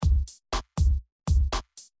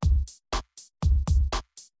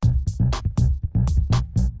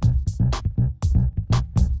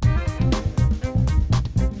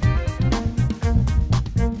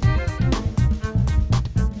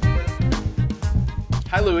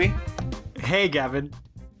Hi, Louie. Hey, Gavin.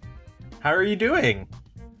 How are you doing?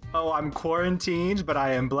 Oh, I'm quarantined, but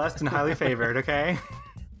I am blessed and highly favored, okay?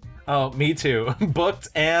 Oh, me too. Booked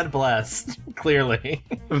and blessed, clearly.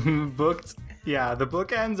 Booked. Yeah, the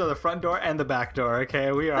bookends are the front door and the back door,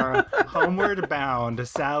 okay? We are homeward bound,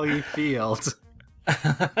 Sally Field.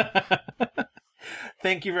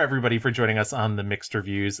 Thank you, everybody, for joining us on the Mixed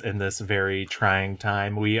Reviews in this very trying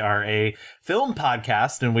time. We are a film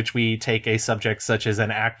podcast in which we take a subject such as an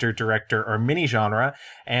actor, director, or mini genre,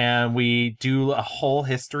 and we do a whole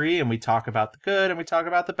history, and we talk about the good, and we talk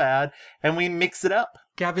about the bad, and we mix it up.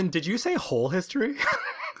 Gavin, did you say whole history?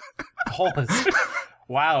 Whole history.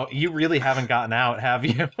 Wow, you really haven't gotten out, have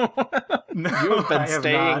you? No, You have been I have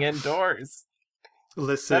staying not. indoors.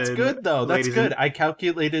 Listen, That's good, though. That's ladies good. and- I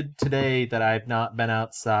calculated today that I've not been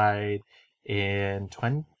outside in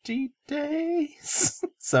 20 days.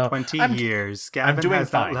 So 20 I'm- years. Gavin doing has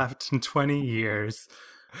fine. not left in 20 years.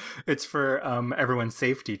 It's for everyone's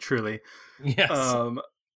safety, truly. Yes.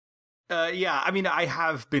 Yeah, I mean, I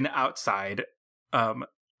have been outside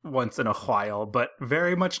once in a while, but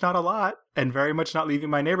very much not a lot, and very much not leaving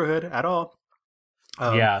my neighborhood at all.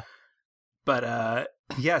 Yeah. But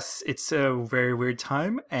yes, it's a very weird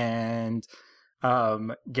time, and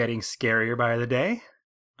getting scarier by the day.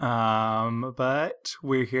 But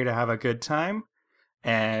we're here to have a good time,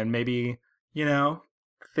 and maybe,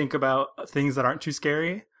 think about things that aren't too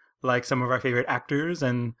scary, like some of our favorite actors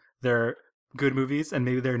and their good movies, and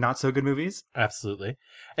maybe they're not so good movies. Absolutely.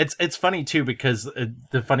 It's funny too because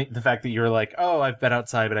the fact that you're like, "Oh, I've been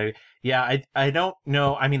outside," but I don't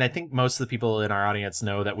know. I mean, I think most of the people in our audience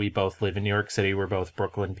know that we both live in New York City. We're both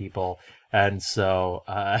Brooklyn people. And so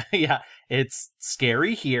yeah, it's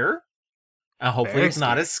scary here. Hopefully Very it's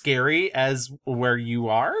not scary. as scary as where you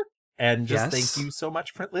are. And just Yes. thank you so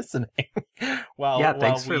much for listening. Well, Yeah,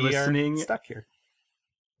 thanks for we are listening. stuck here.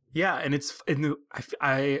 Yeah, and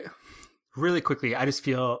I really quickly, I just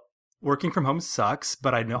feel working from home sucks,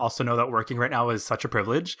 but also know that working right now is such a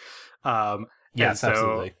privilege. Yes, and so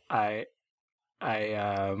absolutely.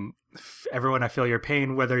 Everyone, I feel your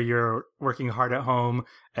pain, whether you're working hard at home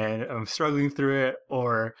and struggling through it,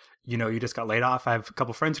 or you just got laid off. I have a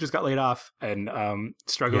couple friends who just got laid off and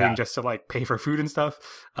struggling Yeah. just to like pay for food and stuff.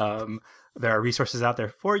 There are resources out there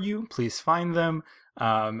for you. Please find them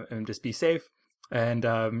and just be safe. And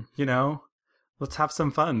let's have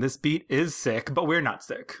some fun. This beat is sick, but we're not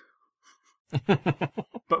sick.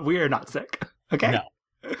 But we are not sick. Okay.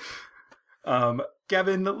 No.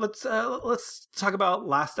 Gavin, let's talk about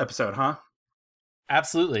last episode, huh?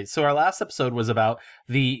 Absolutely. So our last episode was about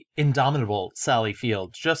the indomitable Sally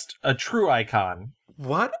Field, just a true icon.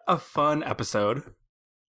 What a fun episode.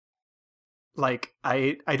 Like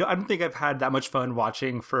I don't think I've had that much fun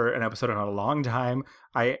watching for an episode in a long time.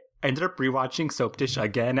 I ended up rewatching Soap Dish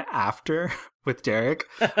again after with Derek.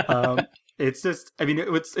 It's just, I mean,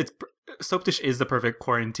 it's Soap Dish is the perfect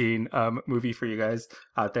quarantine movie for you guys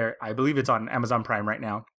out there. I believe it's on Amazon Prime right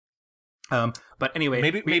now. But anyway,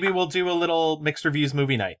 Maybe we'll do a little Mixed Reviews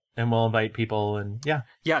movie night and we'll invite people and yeah.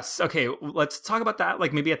 Yes. Okay. Let's talk about that.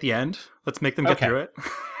 Like maybe at the end. Let's make them get Okay. through it.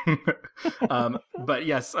 But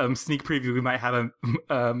yes, sneak preview. We might have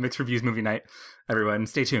a Mixed Reviews movie night. Everyone,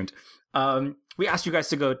 stay tuned. We asked you guys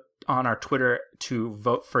to go on our Twitter to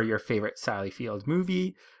vote for your favorite Sally Field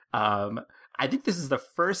movie. I think this is the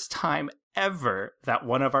first time ever that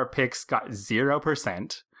one of our picks got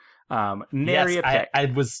 0%. Nary a pick.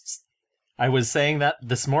 I was saying that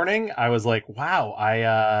this morning. I was like, wow,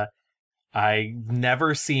 I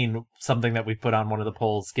never seen something that we put on one of the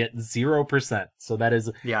polls get 0%. So that is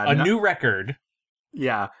Yeah, new record.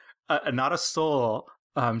 Yeah, not a soul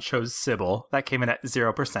chose Sybil. That came in at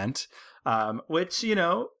 0%, which,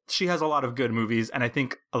 she has a lot of good movies, and I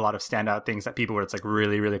think a lot of standout things that people were like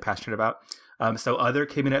really, really passionate about. So Other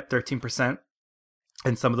came in at 13%,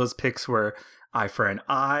 and some of those picks were Eye for an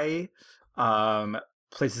Eye,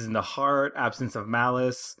 Places in the Heart, Absence of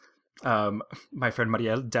Malice. My friend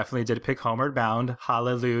Maria definitely did pick Homeward Bound,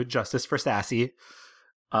 Hallelujah, Justice for Sassy.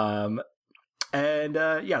 So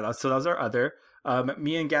that was our Other.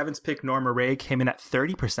 Me and Gavin's pick, Norma Ray, came in at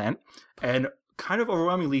 30%, and kind of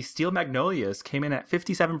overwhelmingly, Steel Magnolias came in at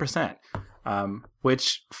 57%,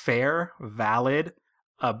 which fair, valid,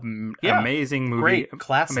 amazing movie, Great,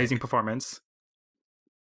 classic. amazing performance.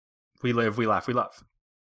 We live, we laugh, we love.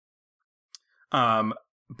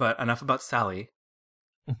 But enough about Sally.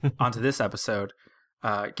 On to this episode.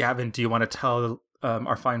 Gavin, do you want to tell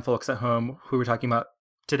our fine folks at home who we're talking about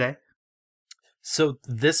today? So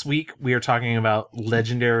this week we are talking about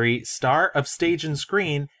legendary star of stage and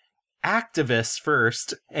screen, activist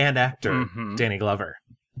first, and actor Danny Glover.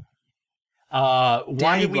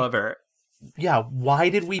 Danny Glover. Why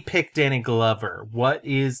did we pick Danny Glover? What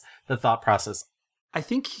is the thought process? I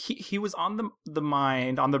think he was on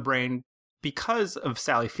the brain because of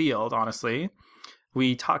Sally Field, honestly.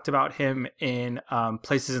 We talked about him in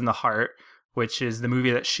Places in the Heart, which is the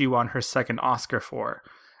movie that she won her second Oscar for.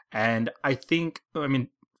 And I mean,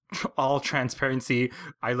 all transparency,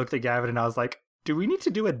 I looked at Gavin and I was like, do we need to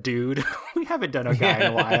do a dude? We haven't done a guy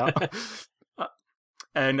in a while.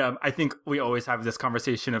 And I think we always have this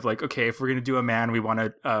conversation of like, okay, if we're going to do a man, we want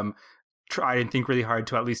to try and think really hard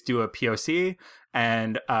to at least do a POC.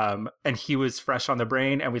 And he was fresh on the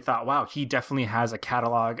brain. And we thought, wow, he definitely has a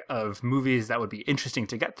catalog of movies that would be interesting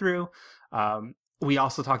to get through. We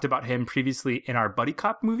also talked about him previously in our Buddy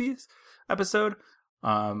Cop movies episode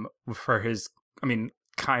for his, I mean,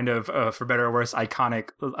 kind of, for better or worse, iconic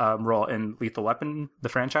role in Lethal Weapon, the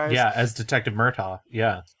franchise. Yeah, as Detective Murtaugh.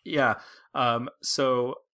 Yeah. Yeah.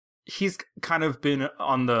 So he's kind of been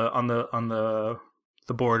on the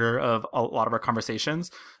border of a lot of our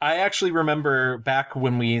conversations. I actually remember back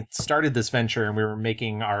when we started this venture and we were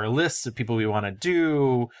making our lists of people we want to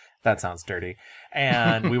do. That sounds dirty.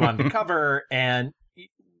 And we wanted to cover. And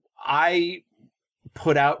I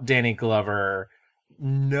put out Danny Glover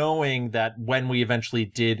knowing that when we eventually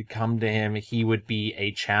did come to him, he would be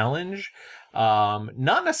a challenge.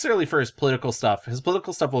 Not necessarily for his political stuff. His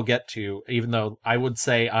political stuff we'll get to, even though I would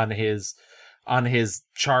say on his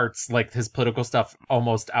charts, like his political stuff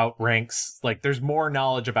almost outranks, like there's more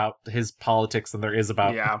knowledge about his politics than there is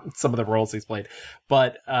about some of the roles he's played.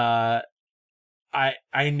 But I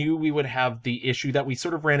knew we would have the issue that we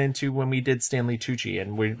sort of ran into when we did Stanley Tucci,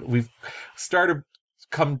 and we've started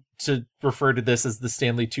come to refer to this as the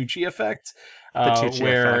Stanley Tucci effect. The Tucci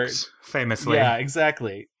effect, famously. Yeah,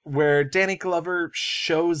 exactly. Where Danny Glover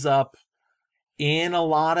shows up in a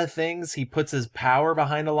lot of things. He puts his power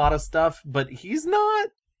behind a lot of stuff, but he's not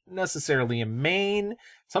necessarily a main.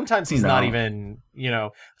 Sometimes he's not even,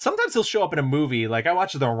 sometimes he'll show up in a movie. Like I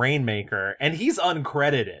watched The Rainmaker and he's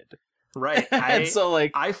uncredited. Right. And so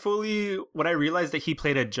like when I realized that he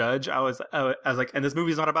played a judge, I was like, and this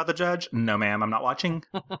movie's not about the judge? No, ma'am, I'm not watching.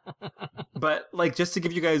 But like, just to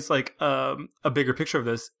give you guys like a bigger picture of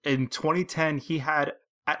this, in 2010, he had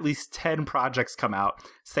at least 10 projects come out.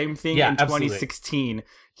 Same thing in 2016.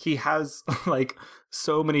 Absolutely. He has like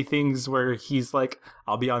so many things where he's like,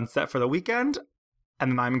 I'll be on set for the weekend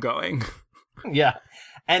and then I'm going. Yeah.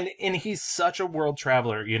 And he's such a world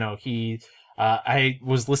traveler. I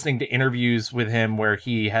was listening to interviews with him where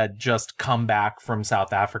he had just come back from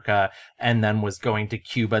South Africa and then was going to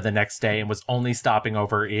Cuba the next day and was only stopping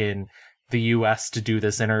over in the US to do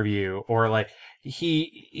this interview. Or like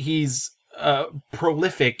he's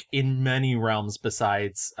prolific in many realms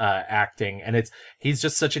besides acting, and he's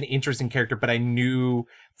just such an interesting character. But I knew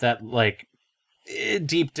that like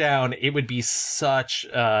deep down it would be such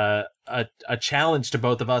a challenge to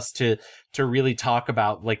both of us to really talk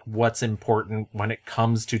about like what's important when it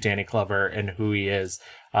comes to Danny Glover and who he is.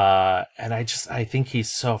 And I think he's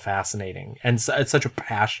so fascinating and it's such a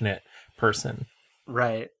passionate person.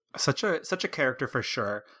 Right. Such a character for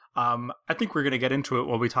sure. I think we're going to get into it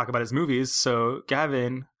when we talk about his movies. So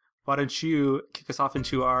Gavin, why don't you kick us off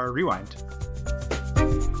into our rewind?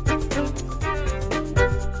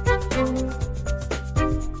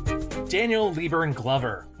 Daniel Lieber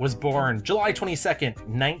Glover was born July 22nd,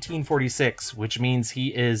 1946, which means he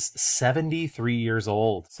is 73 years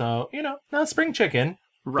old. So, not spring chicken,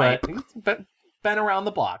 right? But been around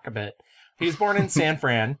the block a bit. He was born in San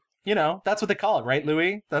Fran. That's what they call it, right,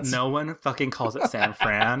 Louis? No one fucking calls it San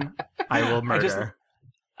Fran. I will murder.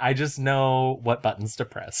 I just know what buttons to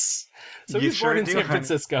press. So he was born in San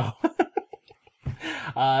Francisco.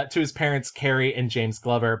 To his parents, Carrie and James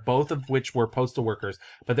Glover, both of which were postal workers,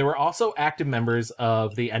 but they were also active members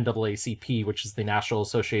of the NAACP, which is the National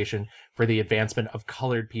Association for the Advancement of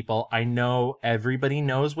Colored People. I know everybody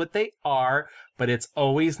knows what they are, but it's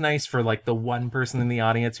always nice for like the one person in the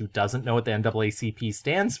audience who doesn't know what the NAACP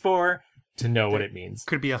stands for to know what it means.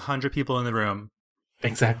 Could be 100 people in the room.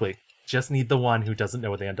 Exactly. Just need the one who doesn't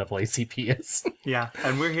know what the NAACP is. Yeah,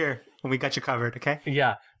 and we're here and we got you covered, okay?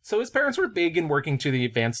 Yeah. So his parents were big in working to the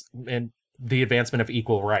advancement of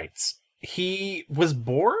equal rights. He was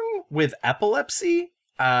born with epilepsy.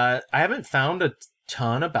 I haven't found a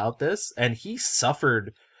ton about this, and he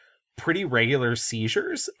suffered pretty regular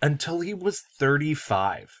seizures until he was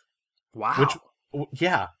 35. Wow. Which,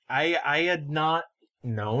 yeah, I had not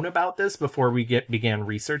known about this before we began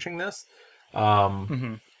researching this.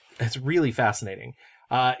 It's really fascinating.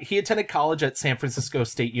 He attended college at San Francisco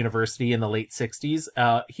State University in the late 60s.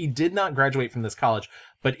 He did not graduate from this college,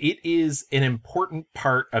 but it is an important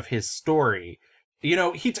part of his story. You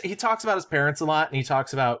know, he talks about his parents a lot, and he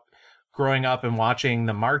talks about growing up and watching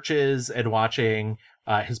the marches and watching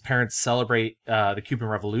his parents celebrate the Cuban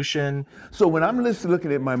Revolution. So when I'm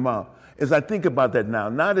looking at my mom, as I think about that now,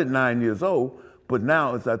 not at 9 years old, but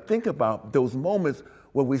now as I think about those moments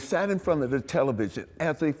where we sat in front of the television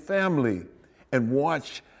as a family and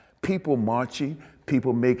watched people marching,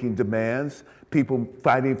 people making demands, people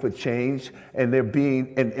fighting for change, and they're being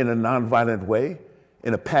in a nonviolent way,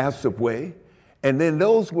 in a passive way. And then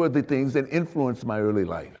those were the things that influenced my early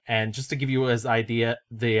life. And just to give you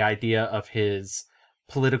the idea of his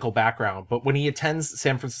political background, but when he attends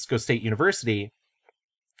San Francisco State University,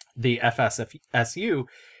 the FSU,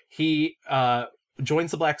 he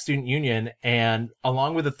joins the Black Student Union, and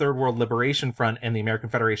along with the Third World Liberation Front and the American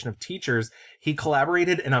Federation of Teachers, he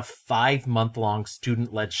collaborated in a 5-month-long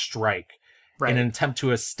student-led strike in an attempt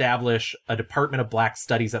to establish a Department of Black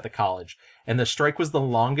Studies at the college. And the strike was the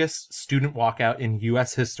longest student walkout in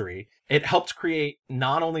U.S. history. It helped create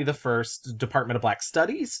not only the first Department of Black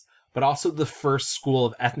Studies, but also the first School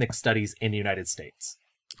of Ethnic Studies in the United States.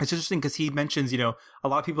 It's interesting because he mentions, you know, a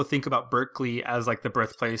lot of people think about Berkeley as like the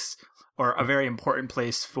birthplace or a very important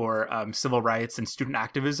place for civil rights and student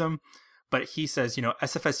activism. But he says, you know,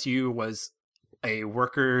 SFSU was a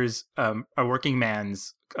working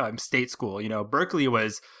man's state school. You know, Berkeley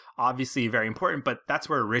was obviously very important, but that's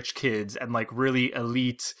where rich kids and like really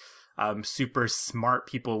elite, super smart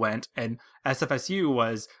people went. And SFSU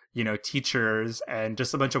was, you know, teachers and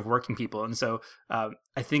just a bunch of working people. And so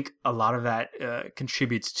I think a lot of that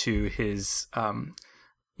contributes to his,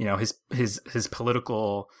 you know, his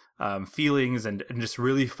political feelings and just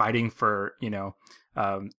really fighting for, you know,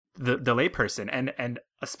 the layperson and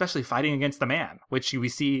especially fighting against the man, which we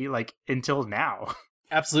see like until now.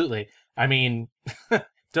 Absolutely. I mean,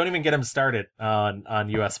 don't even get him started on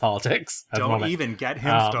U.S. politics. Don't even get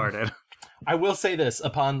him started. I will say this,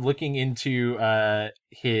 upon looking into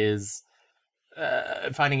his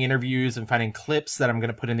finding interviews and finding clips that I'm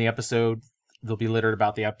going to put in the episode, they'll be littered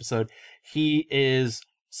about the episode. He is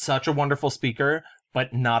such a wonderful speaker,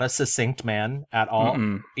 but not a succinct man at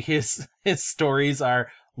all. His stories are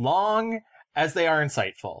long as they are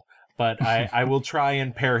insightful, but I will try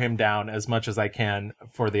and pare him down as much as I can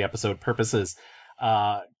for the episode purposes.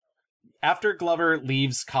 After Glover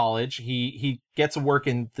leaves college, he gets work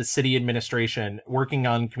in the city administration, working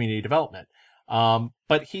on community development.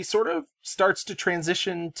 But he sort of starts to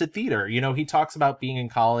transition to theater. You know, he talks about being in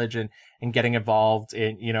college and getting involved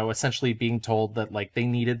in, you know, essentially being told that like they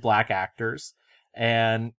needed Black actors.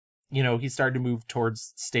 And, you know, he started to move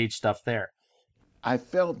towards stage stuff there. I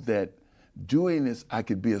felt that doing this, I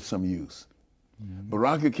could be of some use.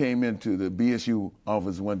 Baraka came into the BSU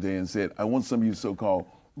office one day and said, I want some of you so-called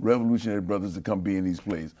revolutionary brothers to come be in these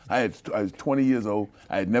plays. I was 20 years old.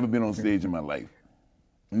 I had never been on stage in my life.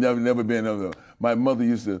 Never been. My mother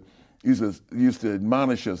used to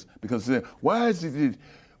admonish us because she said, why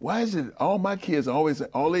is it all my kids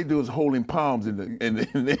all they do is holding palms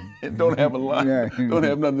and don't have a line, don't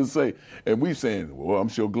have nothing to say. And we saying, well, I'm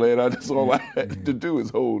sure glad that's all I had to do is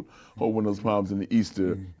hold one of those palms in the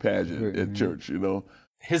Easter pageant at church, you know.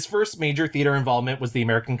 His first major theater involvement was the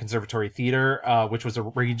American Conservatory Theater, which was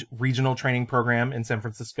a regional training program in San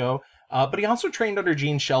Francisco. But he also trained under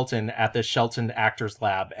Gene Shelton at the Shelton Actors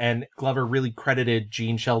Lab. And Glover really credited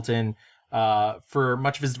Gene Shelton for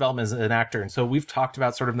much of his development as an actor. And so we've talked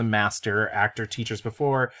about sort of the master actor teachers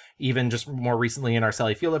before, even just more recently in our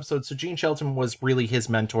Sally Field episode. So Gene Shelton was really his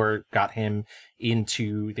mentor, got him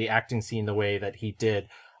into the acting scene the way that he did.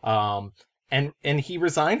 And he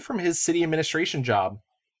resigned from his city administration job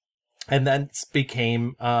and then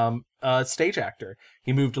became a stage actor.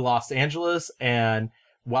 He moved to Los Angeles, and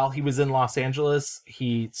while he was in Los Angeles,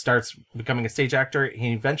 he starts becoming a stage actor.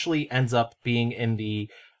 He eventually ends up being in the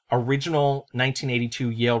original 1982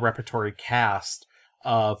 Yale Repertory cast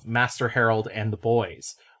of Master Harold and the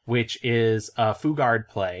Boys, which is a Fugard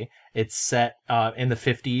play. It's set in the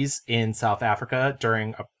 50s in South Africa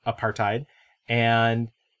during apartheid. And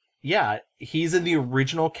yeah, he's in the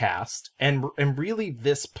original cast, and really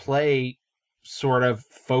this play sort of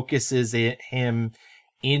focuses him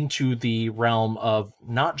into the realm of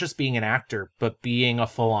not just being an actor, but being a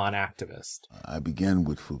full-on activist. I began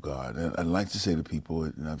with Fugard. I'd like to say to people,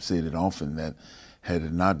 and I've said it often, that had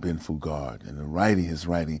it not been Fugard and his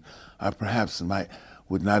writing, I perhaps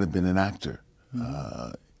would not have been an actor.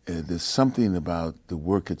 There's something about the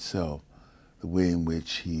work itself, the way in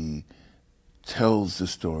which he tells the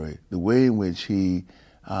story, the way in which he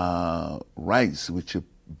writes, which are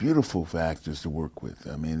beautiful for actors to work with.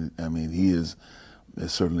 I mean, he is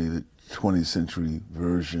certainly 20th century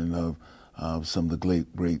version of some of the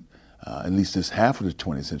great, at least this half of the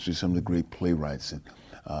 20th century, some of the great playwrights in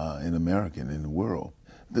America and in the world.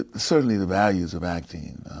 Certainly the values of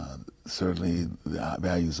acting, certainly the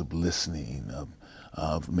values of listening,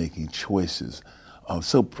 of making choices, are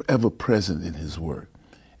so ever present in his work.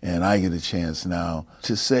 And I get a chance now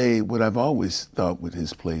to say what I've always thought what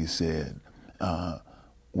his plays said.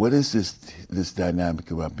 What is this dynamic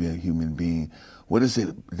about being a human being? What is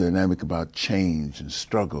it dynamic about change and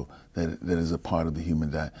struggle that is a part of the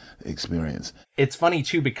human experience? It's funny,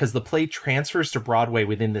 too, because the play transfers to Broadway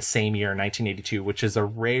within the same year, 1982, which is a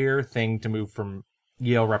rare thing to move from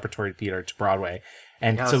Yale Repertory Theater to Broadway.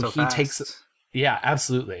 And Yeah, so so he fast. takes... Yeah,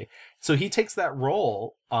 absolutely. So he takes that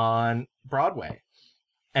role on Broadway.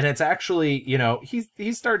 And it's actually, you know,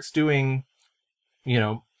 he starts doing, you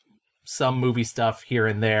know, some movie stuff here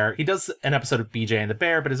and there. He does an episode of BJ and the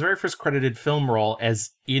Bear, but his very first credited film role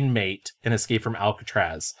as inmate in Escape from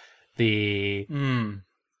Alcatraz, the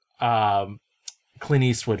Clint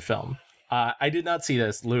Eastwood film. I did not see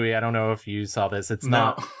this, Louis. I don't know if you saw this. It's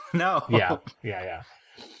not. No. Yeah.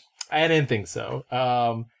 I didn't think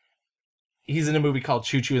so. He's in a movie called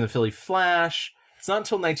Choo Choo and the Philly Flash. It's not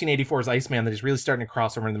until 1984's Iceman that he's really starting to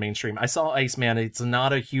cross over in the mainstream. I saw Iceman. It's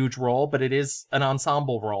not a huge role, but it is an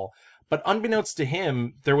ensemble role. But unbeknownst to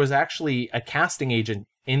him, there was actually a casting agent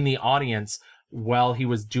in the audience while he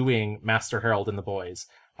was doing Master Harold and the Boys.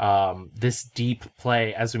 This deep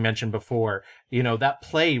play, as we mentioned before, you know, that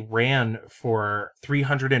play ran for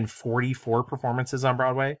 344 performances on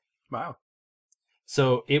Broadway. Wow.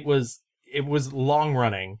 So it was long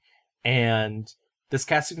running, and this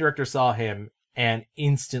casting director saw him and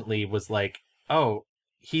instantly was like, oh,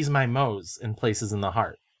 he's my Mose in Places in the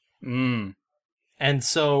Heart. And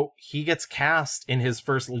so he gets cast in his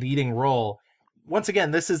first leading role. Once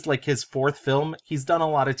again, this is like his fourth film. He's done a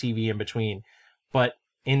lot of TV in between. But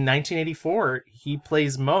in 1984, he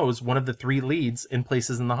plays Mose, one of the three leads in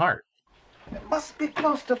Places in the Heart. It must be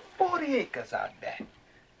close to 40 acres out back.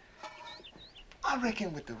 I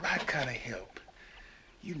reckon with the right kind of help,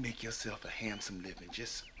 you'd make yourself a handsome living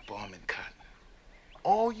just farming cotton.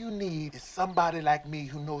 All you need is somebody like me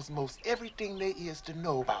who knows most everything there is to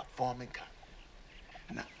know about farming cotton.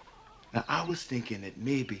 Now, I was thinking that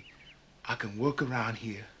maybe I can work around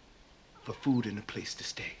here for food and a place to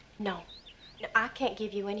stay. No, I can't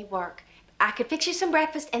give you any work. I could fix you some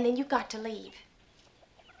breakfast and then you got to leave.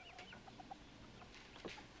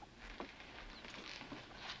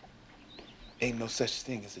 Ain't no such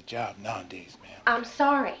thing as a job nowadays, ma'am. I'm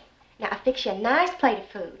sorry. Now, I'll fix you a nice plate of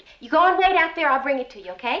food. You go and wait out there, I'll bring it to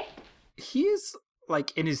you, okay? He's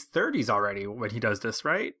like in his 30s already when he does this,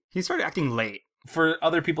 right? He started acting late. For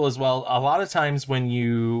other people as well, a lot of times when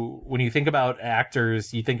you think about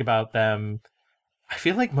actors, you think about them. I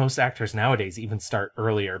feel like most actors nowadays even start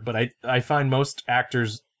earlier, but I find most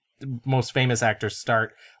famous actors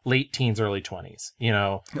start late teens, early 20s. You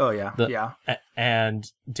know. Oh yeah, yeah. And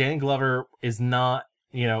Danny Glover is not.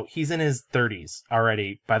 You know, he's in his 30s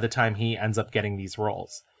already by the time he ends up getting these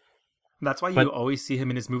roles. That's why you always see him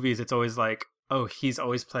in his movies. It's always like, oh, he's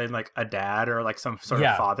always playing like a dad or like some sort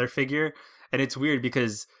of father figure. And it's weird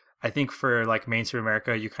because I think for like mainstream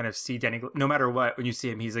America, you kind of see Danny, no matter what, when you see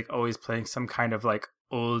him, he's like always playing some kind of like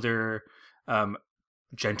older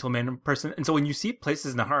gentleman person. And so when you see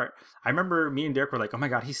Places in the Heart, I remember me and Derek were like, oh my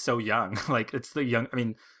God, he's so young. Like it's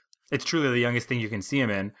it's truly the youngest thing you can see him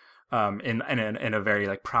in a very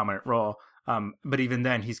like prominent role. But even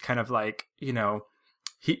then he's kind of like, you know,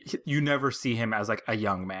 you never see him as like a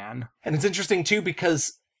young man. And it's interesting too,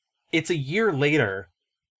 because it's a year later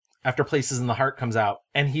after Places in the Heart comes out,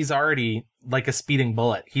 and he's already like a speeding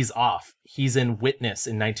bullet. He's off. He's in Witness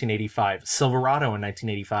in 1985, Silverado in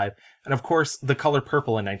 1985, and of course, The Color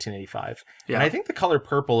Purple in 1985. Yeah. And I think The Color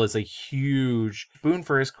Purple is a huge boon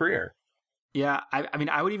for his career. Yeah, I mean,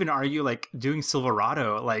 I would even argue like doing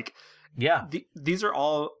Silverado, like, yeah, these are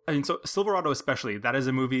all. I mean, so Silverado especially, that is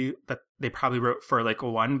a movie that they probably wrote for like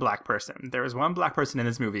one black person. There was one black person in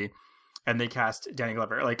this movie, and they cast Danny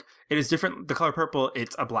Glover. Like, it is different. The Color Purple,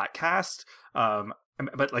 it's a black cast,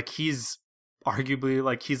 but like he's arguably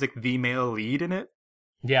like he's like the male lead in it.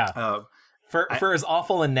 Yeah. For as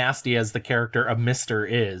awful and nasty as the character of Mister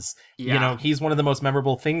is, you know, he's one of the most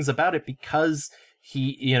memorable things about it because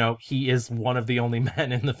he is one of the only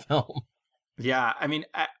men in the film. Yeah, I mean,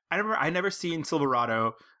 I never seen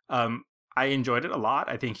Silverado. I enjoyed it a lot.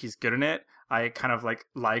 I think he's good in it. I kind of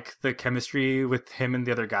like the chemistry with him and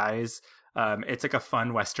the other guys. It's like a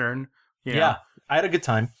fun Western. You know? Yeah, I had a good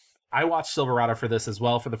time. I watched Silverado for this as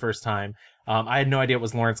well for the first time. I had no idea it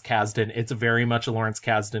was Lawrence Kasdan. It's very much a Lawrence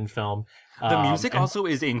Kasdan film. The music also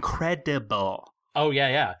is incredible. Oh,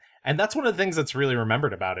 yeah. And that's one of the things that's really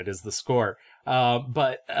remembered about it is the score.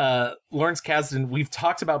 But Lawrence Kasdan, we've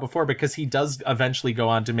talked about before because he does eventually go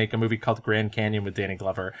on to make a movie called Grand Canyon with Danny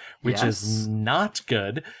Glover, which is not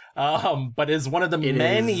good, but is one of the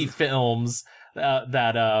many films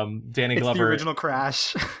that Danny Glover... It's the original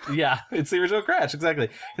Crash. Yeah, it's the original Crash, exactly.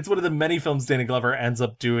 It's one of the many films Danny Glover ends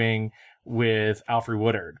up doing with Alfre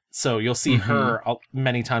Woodard. So you'll see her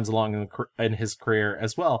many times along in his career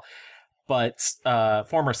as well. But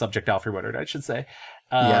former subject Alfre Woodard, I should say.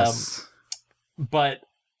 Yes. But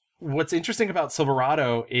what's interesting about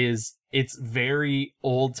Silverado is it's very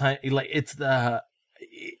old time. Like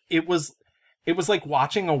it was like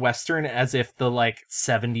watching a Western as if the like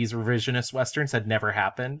 70s revisionist Westerns had never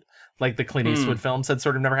happened. Like the Clint Eastwood films had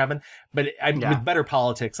sort of never happened, but with better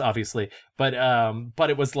politics, obviously. But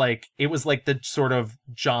it was like the sort of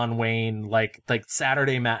John Wayne, like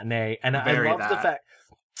Saturday matinee. And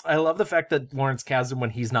I love the fact that Lawrence Kasdan, when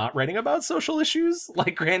he's not writing about social issues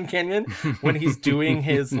like Grand Canyon, when he's doing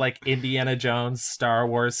his like Indiana Jones, Star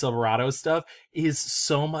Wars, Silverado stuff, is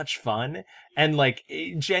so much fun and like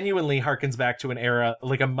it genuinely harkens back to an era,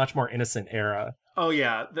 like a much more innocent era. Oh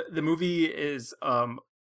yeah, the movie is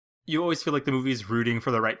you always feel like the movie is rooting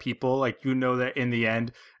for the right people. Like, you know that in the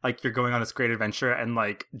end, like, you're going on this great adventure and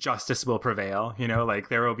like justice will prevail. You know, like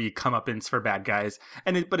there will be comeuppance for bad guys,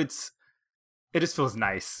 but it just feels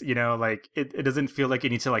nice, you know, like it doesn't feel like it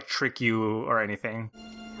needs to like trick you or anything.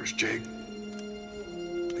 Where's Jake?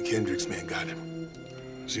 The Kendricks man got him.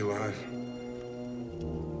 Is he alive?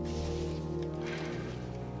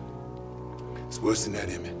 It's worse than that,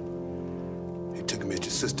 Emmett. They took him at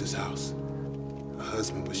your sister's house. Her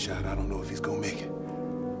husband was shot. I don't know if he's gonna make it.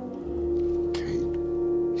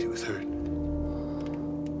 Kate? She was hurt.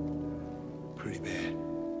 Pretty bad.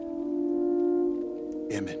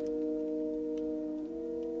 Emmett.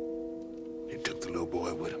 Took the little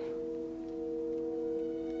boy with him.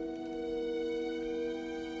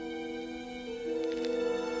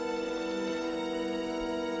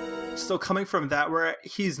 So coming from that, where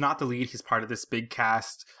he's not the lead, he's part of this big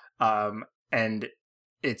cast, and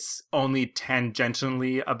it's only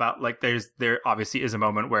tangentially about like there obviously is a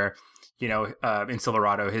moment where, you know, in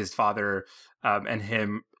Silverado, his father and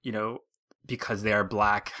him, you know, because they are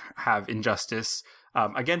black, have injustice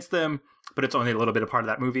against them, but it's only a little bit of part of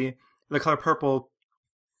that movie. The Color Purple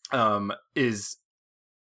is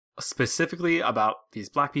specifically about these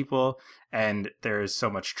black people, and there's so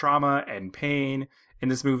much trauma and pain in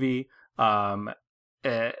this movie.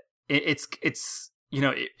 It's you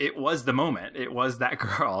know, it was the moment. It was that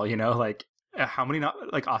girl, you know, like how many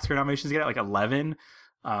Oscar nominations you get? Like 11.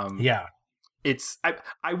 Yeah.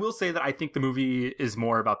 I will say that I think the movie is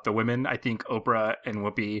more about the women. I think Oprah and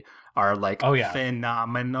Whoopi are like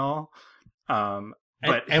phenomenal.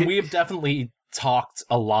 And we have definitely talked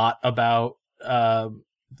a lot about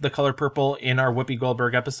The Color Purple in our Whoopi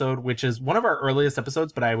Goldberg episode, which is one of our earliest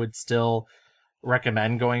episodes, but I would still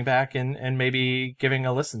recommend going back and maybe giving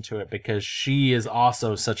a listen to it because she is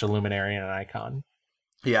also such a luminary and an icon.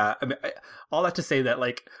 Yeah, I mean, all that to say that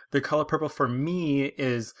like The Color Purple for me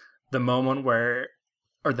is the moment where,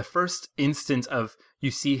 or the first instance of you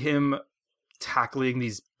see him tackling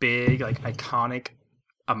these big, like iconic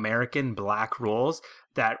American black roles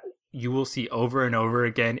that you will see over and over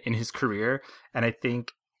again in his career. And I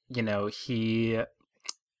think, you know, he,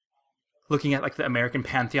 looking at like the American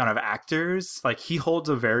pantheon of actors, like he holds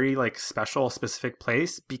a very like special, specific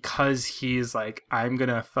place because he's like, I'm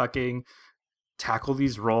gonna fucking tackle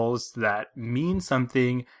these roles that mean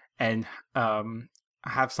something and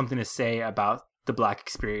have something to say about the black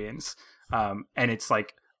experience. And it's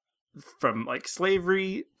like from like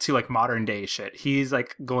slavery to like modern day shit. He's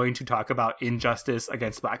like going to talk about injustice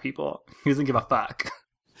against black people. He doesn't give a fuck.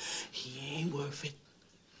 He ain't worth it.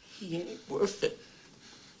 He ain't worth it.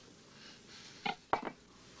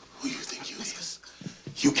 Who you think you is?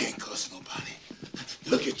 You can't cuss nobody.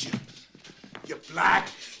 Look at you. You're black,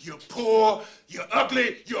 you're poor, you're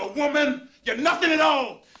ugly, you're a woman, you're nothing at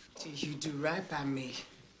all. Till you do right by me,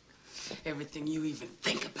 everything you even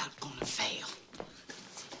think about gonna fail.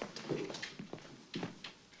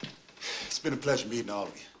 It's been a pleasure meeting all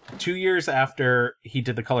of you. 2 years after he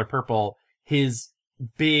did The Color Purple, his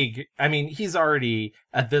big, I mean, he's already,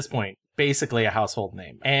 at this point, basically a household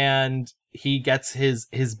name. And he gets his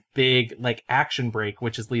big, like, action break,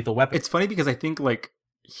 which is Lethal Weapon. It's funny because I think, like,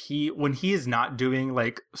 when he is not doing,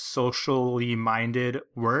 like, socially minded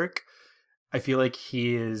work, I feel like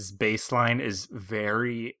his baseline is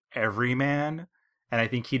very everyman. and I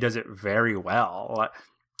think he does it very well.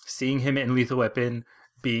 Seeing him in Lethal Weapon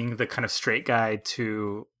being the kind of straight guy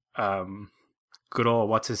to good old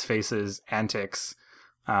what's his face's antics,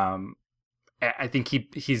 I think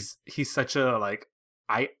he's such a like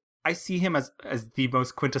I see him as the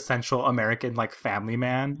most quintessential American like family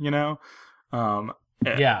man, you know.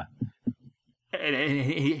 Yeah, and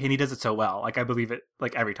he does it so well. Like I believe it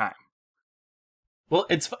like every time. Well,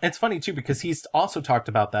 it's funny too because he's also talked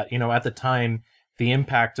about that. You know, at the time, the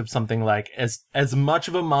impact of something like as much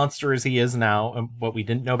of a monster as he is now, and what we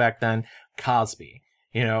didn't know back then, Cosby.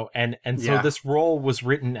 You know, and so this role was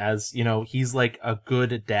written as, you know, he's like a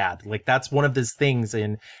good dad. Like that's one of his things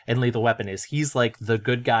in Lethal Weapon is he's like the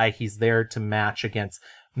good guy. He's there to match against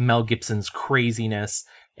Mel Gibson's craziness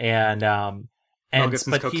and Mel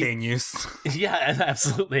Gibson's cocaine use. Yeah,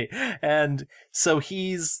 absolutely. And so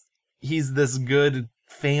he's this good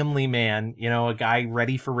family man, you know, a guy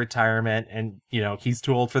ready for retirement, and you know he's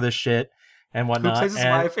too old for this shit and whatnot. Who plays his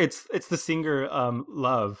wife? It's the singer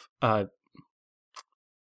Love.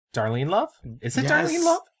 Darlene Love? Is it Yes. Darlene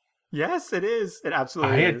Love? Yes, it is. It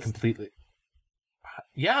absolutely I is. had completely.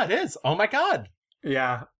 Yeah, it is. Oh my god.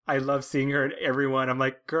 Yeah, I love seeing her and everyone. I'm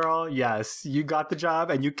like, girl, yes, you got the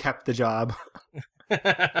job and you kept the job,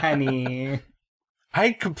 honey.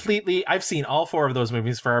 I've seen all 4 of those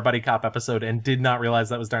movies for our Buddy Cop episode and did not realize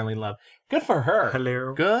that was Darlene Love. Good for her.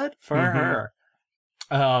 Hello. Good for her.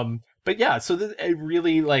 But yeah, so it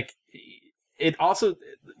really like it also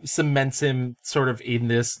cements him sort of in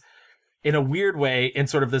this, in a weird way, in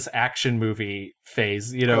sort of this action movie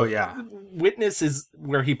phase. You know, Oh, yeah. Witness is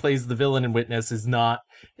where he plays the villain in Witness is not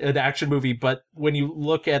an action movie, but when you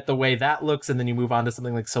look at the way that looks and then you move on to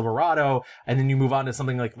something like Silverado and then you move on to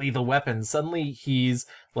something like Lethal Weapon, suddenly he's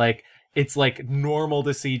like, it's like normal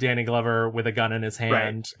to see Danny Glover with a gun in his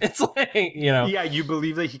hand. Right. It's like, you know. Yeah, you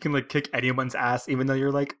believe that he can like kick anyone's ass, even though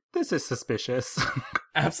you're like, this is suspicious.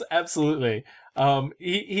 Absolutely.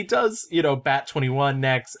 He does, you know, Bat 21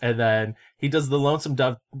 next, and then he does the Lonesome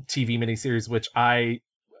Dove TV miniseries, which I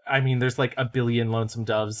mean, there's like a billion Lonesome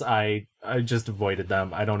Doves. I just avoided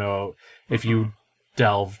them. I don't know if you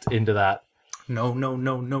delved into that. No.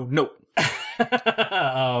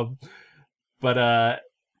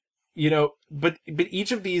 You know, but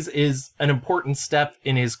each of these is an important step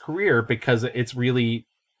in his career because it's really,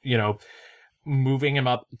 you know, moving him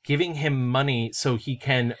up, giving him money so he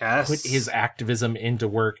can put his activism into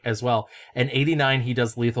work as well. And 89, he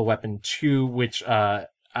does Lethal Weapon 2, which I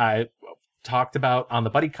talked about on the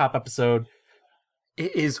Buddy Cop episode.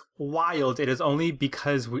 It is wild. It is only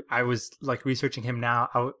because I was like researching him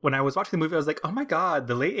now. When I was watching the movie, I was like, oh my God,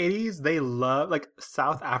 the late 80s, they love, like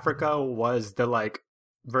South Africa was the like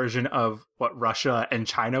version of what Russia and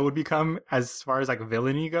China would become as far as like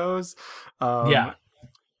villainy goes. Yeah.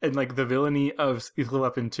 And like the villainy of Lethal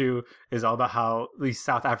Weapon 2 is all about how these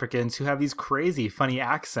South Africans who have these crazy funny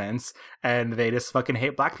accents and they just fucking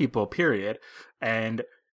hate black people, period. And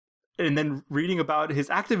then reading about his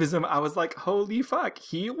activism, I was like, holy fuck,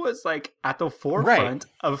 he was like at the forefront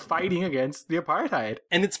of fighting against the apartheid.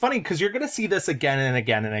 And it's funny because you're going to see this again and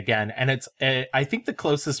again and again. And it's, I think the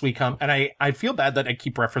closest we come, and I feel bad that I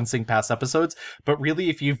keep referencing past episodes, but really,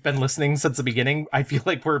 if you've been listening since the beginning, I feel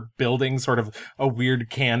like we're building sort of a weird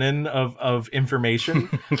canon of information.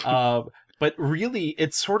 But really,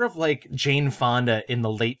 it's sort of like Jane Fonda in the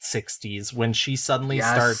late 60s when she suddenly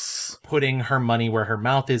starts putting her money where her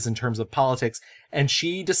mouth is in terms of politics. And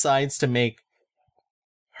she decides to make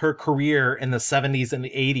her career in the 70s and the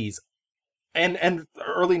 80s and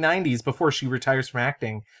early 90s before she retires from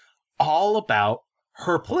acting all about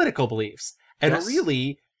her political beliefs. And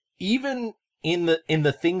really, even in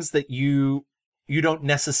the things that you don't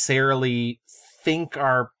necessarily think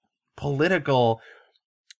are political,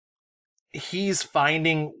 he's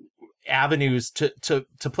finding avenues to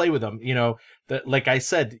play with them. You know, that, like I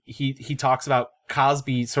said, he talks about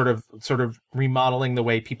Cosby sort of remodeling the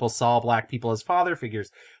way people saw black people as father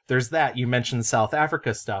figures. There's that. You mentioned South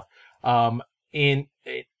Africa stuff. Lethal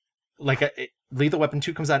Weapon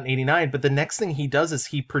 2 comes out in 89, but the next thing he does is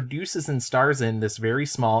he produces and stars in this very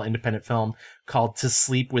small independent film called To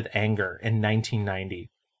Sleep with Anger in 1990.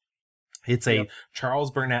 It's a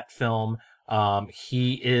Charles Burnett film.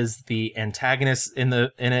 He is the antagonist in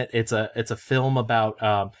it. It's a film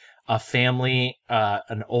about a family.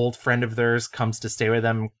 An old friend of theirs comes to stay with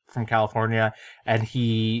them from California, and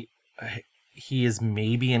he is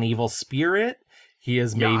maybe an evil spirit. He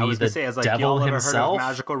is maybe the devil himself. Heard of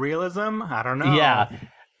magical realism? I don't know. Yeah,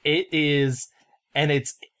 it is, and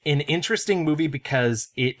it's an interesting movie because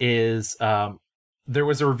it is. There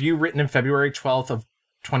was a review written in February 12th of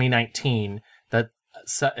 2019 that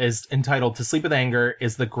is entitled To Sleep with Anger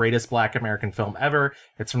is the greatest Black American film ever.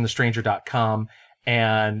 It's from thestranger.com.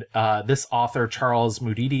 And this author, Charles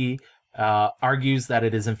Mudidi, argues that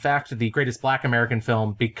it is in fact the greatest Black American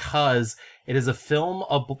film because it is a film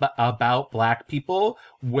about Black people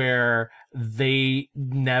where they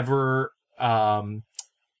never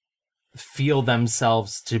feel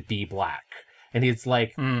themselves to be Black. And it's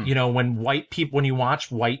like, you know, when you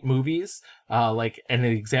watch white movies, and the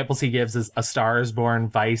examples he gives is A Star is Born,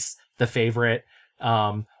 Vice, The Favorite.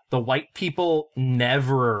 The white people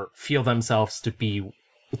never feel themselves to be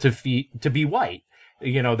white.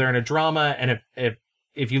 You know, they're in a drama. And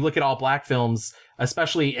if you look at all Black films,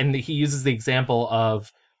 especially, and he uses the example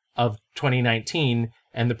of 2019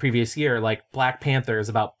 and the previous year, like Black Panther is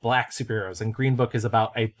about Black superheroes, and Green Book is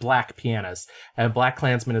about a Black pianist, and Black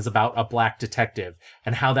Klansman is about a Black detective,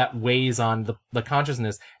 and how that weighs on the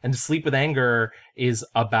consciousness. And To Sleep with Anger is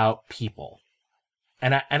about people.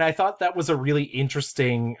 And I thought that was a really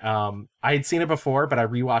interesting, I had seen it before, but I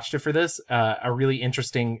rewatched it for this, a really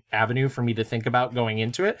interesting avenue for me to think about going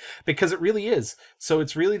into it, because it really is. So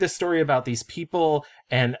it's really the story about these people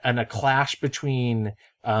and a clash between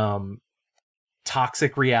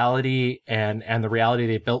toxic reality and the reality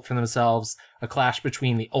they built for themselves, a clash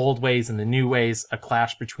between the old ways and the new ways, a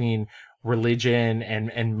clash between religion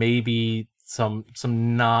and maybe some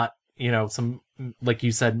not, you know, some, like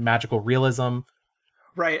you said, magical realism.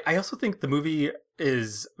 Right. I also think the movie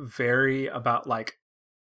is very about like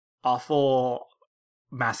awful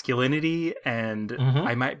masculinity, and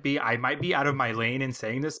I might be out of my lane in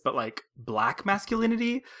saying this, but like Black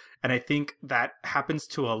masculinity. And I think that happens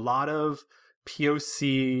to a lot of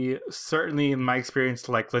POC, certainly in my experience,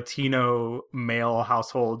 like Latino male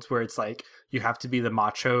households, where it's like you have to be the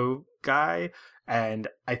macho guy. And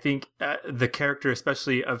I think the character,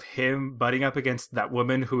 especially of him butting up against that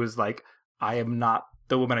woman who is like, I am not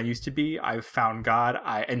the woman I used to be. I've found God.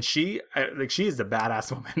 She is a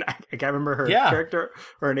badass woman. I can't remember her character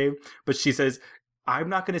or her name, but she says, I'm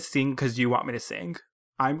not going to sing because you want me to sing.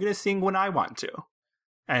 I'm going to sing when I want to.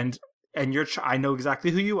 And I know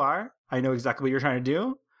exactly who you are. I know exactly what you're trying to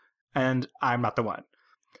do, and I'm not the one.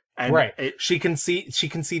 And right. She can see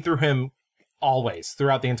through him always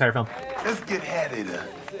throughout the entire film. Let's get Hattie to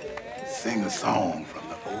sing a song from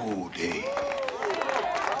the old days.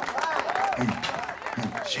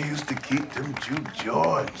 She used to keep them Juke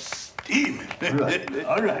Jordans steaming. Right.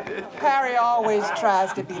 All right. Harry always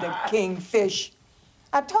tries to be the kingfish.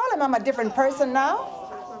 I told him I'm a different person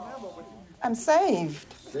now. I'm saved.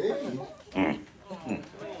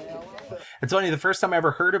 It's funny, the first time I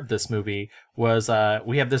ever heard of this movie was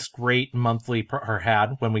we have this great monthly, or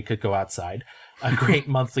had when we could go outside, a great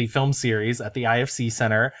monthly film series at the IFC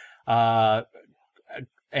Center.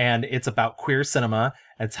 And it's about queer cinema.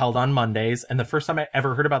 It's held on Mondays. And the first time I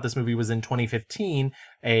ever heard about this movie was in 2015.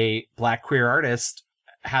 A Black queer artist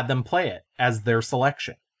had them play it as their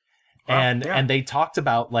selection. Wow, and they talked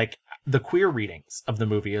about like the queer readings of the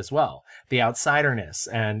movie as well, the outsiderness,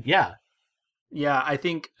 and yeah, I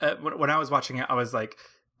think when I was watching it, I was like,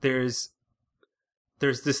 there's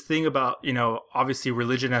this thing about, you know, obviously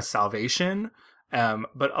religion as salvation,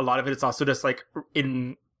 but a lot of it is also just like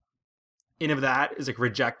in of that is like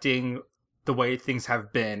rejecting the way things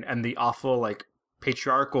have been and the awful like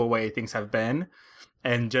patriarchal way things have been,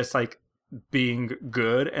 and just like being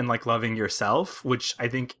good and like loving yourself, which I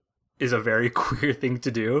think is a very queer thing to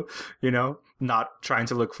do, you know, not trying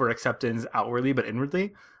to look for acceptance outwardly, but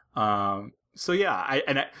inwardly. So yeah,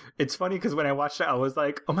 it's funny because when I watched it, I was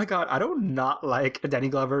like, oh my God, I do not like Danny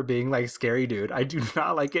Glover being like scary dude. I do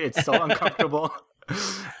not like it. It's so uncomfortable,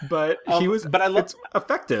 but it's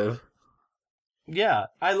effective. Yeah.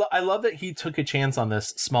 I love that he took a chance on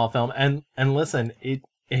this small film, and listen, it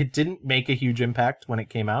didn't make a huge impact when it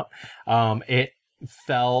came out. It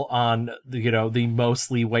fell on the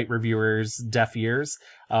mostly white reviewers' deaf ears.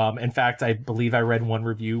 In fact, I believe I read one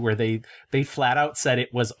review where they flat out said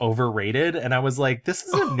it was overrated, and I was like, this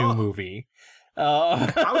is a new movie.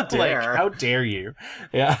 How dare how dare you?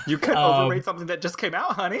 Yeah, you can overrate something that just came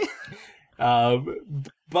out, honey.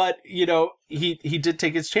 But he did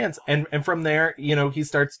take his chance, and from there, he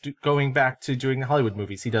starts going back to doing Hollywood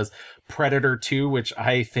movies. He does Predator 2, which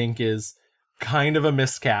I think is kind of a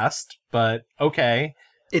miscast, but okay.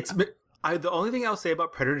 The only thing I'll say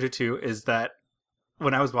about Predator 2 is that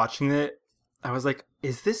when I was watching it, I was like,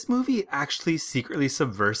 is this movie actually secretly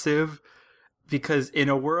subversive? Because in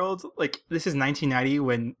a world like this is 1990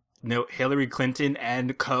 when Hillary Clinton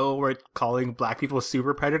and co were calling black people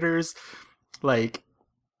super predators. Like,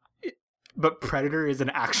 but Predator is an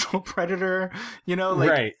actual predator, you know, like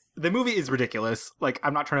Right. the movie is ridiculous. Like,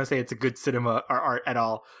 I'm not trying to say it's a good cinema or art at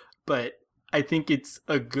all, but I think it's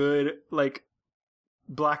a good, like,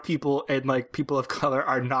 black people and like people of color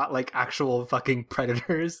are not like actual fucking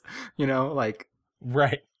predators, you know, like,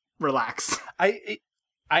 Right. relax.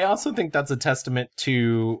 I also think that's a testament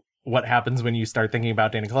to what happens when you start thinking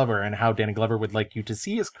about Danny Glover and how Danny Glover would like you to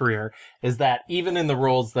see his career, is that even in the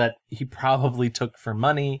roles that he probably took for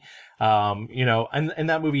money, you know, and in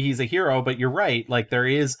that movie he's a hero, but you're right, like there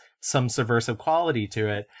is some subversive quality to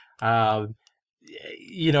it.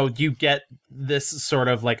 You know, you get this sort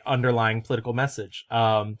of like underlying political message.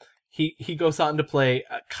 He goes on to play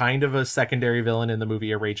kind of a secondary villain in the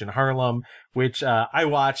movie A Rage in Harlem, which I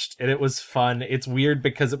watched and it was fun. It's weird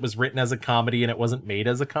because it was written as a comedy and it wasn't made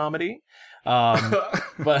as a comedy.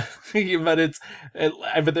 But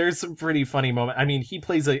there's some pretty funny moments. I mean, he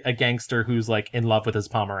plays a gangster who's like in love with his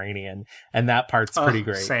Pomeranian, and that part's pretty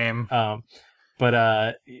great. Same.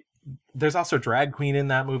 But there's also a drag queen in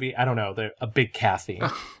that movie. I don't know, a big Kathy,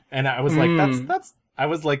 and I was like, that's. I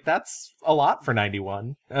was like, that's a lot for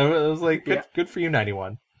 91. I was like, good for you,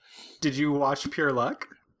 91. Did you watch Pure Luck?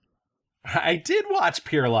 I did watch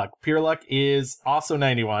Pure Luck. Pure Luck is also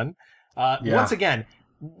 91. Once again,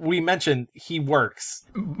 we mentioned he works.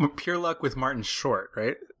 Pure Luck with Martin Short,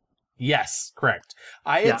 right? Yes, correct.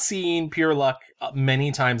 I had seen Pure Luck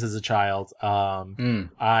many times as a child.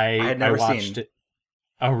 I had never watched it.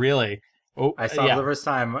 Oh, really? Oh, I saw it the first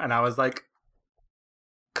time, and I was like,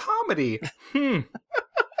 comedy.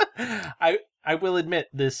 I will admit,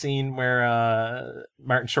 this scene where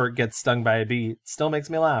Martin Short gets stung by a bee still makes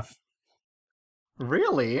me laugh.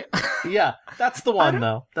 Really? Yeah, that's the one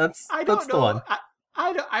though. That's the one.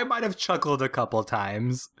 I might have chuckled a couple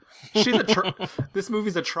times. This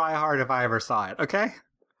movie's a try hard if I ever saw it. Okay.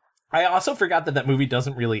 I also forgot that movie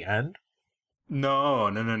doesn't really end. No.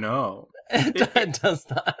 It does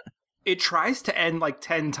not. It tries to end like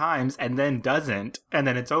 10 times and then doesn't, and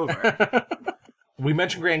then it's over. We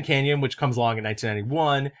mentioned Grand Canyon, which comes along in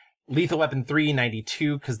 1991. Lethal Weapon 3,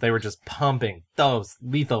 92, because they were just pumping those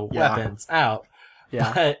lethal weapons out.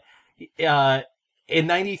 Yeah. But in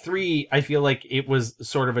 93, I feel like it was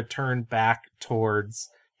sort of a turn back towards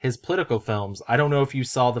his political films. I don't know if you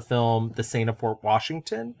saw the film The Saint of Fort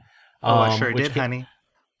Washington. I sure did, honey.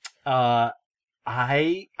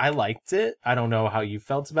 I liked it. I don't know how you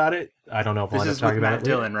felt about it. I don't know if I want to talk about it. This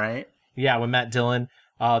is with Matt Dillon, right? Yeah, with Matt Dillon.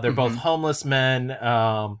 They're both homeless men.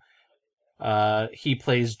 He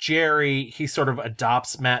plays Jerry. He sort of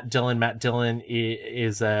adopts Matt Dillon. Matt Dillon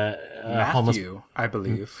is a homeless, I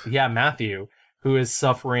believe. Yeah, Matthew, who is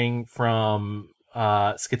suffering from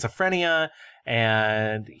schizophrenia,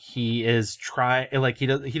 and he is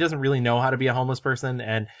he doesn't really know how to be a homeless person,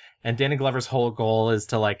 and Danny Glover's whole goal is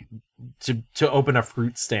to open a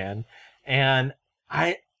fruit stand. And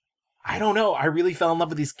I don't know. I really fell in love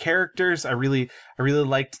with these characters. I really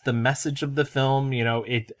liked the message of the film. You know,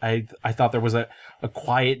 I thought there was a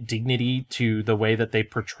quiet dignity to the way that they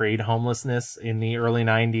portrayed homelessness in the early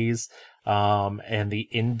 90s, and the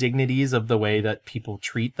indignities of the way that people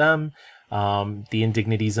treat them, the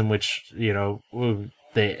indignities in which, you know,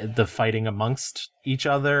 the fighting amongst each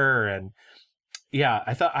other. And yeah,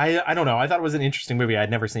 I don't know. I thought it was an interesting movie. I'd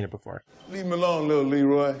never seen it before. Leave me alone, little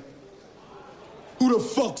Leroy. Who the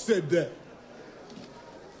fuck said that?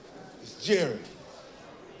 It's Jerry.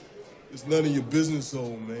 It's none of your business,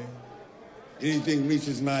 old man. Anything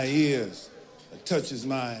reaches my ears or touches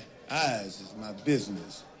my eyes is my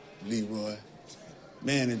business, Leroy.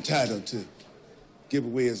 Man entitled to give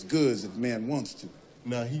away his goods if man wants to.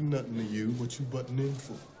 Now, he nothing to you. What you butting in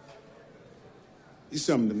for? He's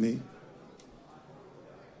something to me.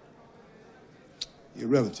 Your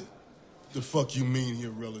relative. The fuck you mean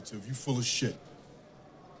here, relative? You full of shit.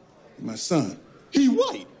 My son. He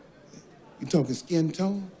white. You talking skin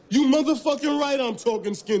tone? You motherfucking right I'm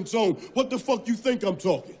talking skin tone. What the fuck you think I'm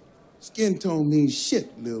talking? Skin tone means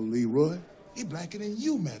shit, little Leroy. He blacker than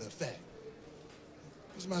you, matter of fact.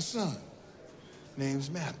 It's my son. Name's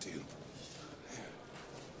Matthew.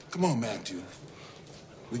 Come on, Matthew.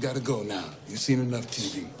 We gotta go now. You've seen enough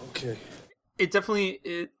TV. Okay. It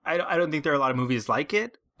definitely, I don't think there are a lot of movies like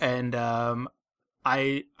it. And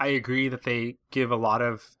I agree that they give a lot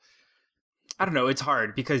of, I don't know, it's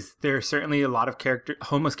hard because there are certainly a lot of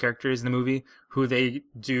homeless characters in the movie who they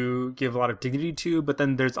do give a lot of dignity to, but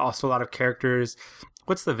then there's also a lot of characters.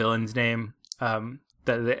 What's the villain's name?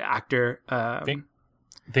 The actor. The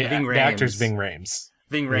actor's Ving Rhames.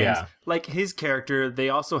 Ving Rhames. Yeah. Like his character, they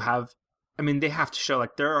also have, I mean, they have to show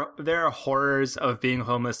like there are horrors of being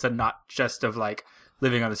homeless and not just of like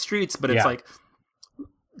living on the streets, but it's like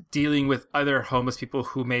dealing with other homeless people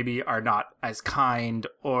who maybe are not as kind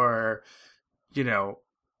or, you know,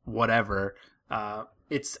 whatever.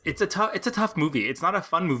 It's a tough movie. It's not a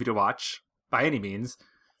fun movie to watch by any means.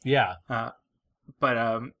 Yeah.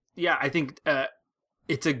 But yeah, I think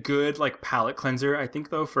it's a good like palate cleanser. I think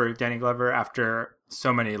though for Danny Glover after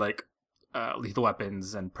so many like Lethal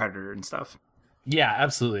Weapons and Predator and stuff. Yeah,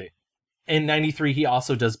 absolutely. In 93, he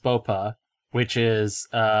also does Bopa, which is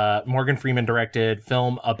Morgan Freeman directed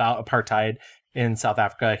film about apartheid in South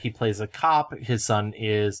Africa. He plays a cop. His son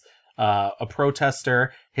is a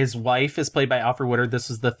protester. His wife is played by Alfred Woodard. This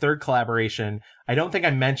was the third collaboration. I don't think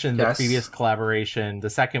I mentioned the previous collaboration, the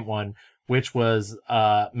second one, which was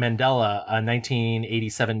Mandela, a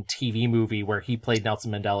 1987 TV movie where he played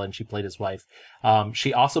Nelson Mandela and she played his wife.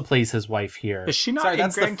 She also plays his wife here. Is she not Sorry, in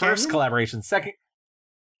that's Grand the first Canyon? collaboration. Second.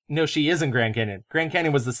 No, she is in Grand Canyon. Grand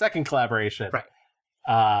Canyon was the second collaboration. Right.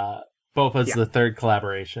 Bopa's the third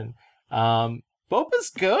collaboration. Bopa's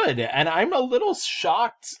good, and I'm a little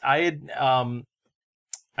shocked. I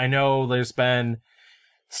know there's been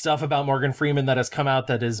stuff about Morgan Freeman that has come out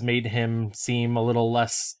that has made him seem a little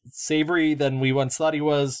less savory than we once thought he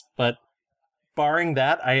was, but barring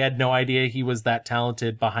that, I had no idea he was that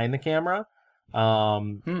talented behind the camera.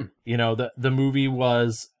 You know, the movie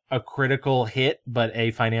was a critical hit, but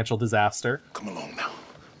a financial disaster. Come along now.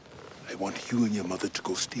 I want you and your mother to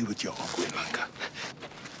go stay with your uncle in Lanka.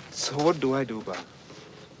 So what do I do, Bob?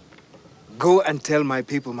 Go and tell my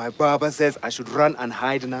people my barber says I should run and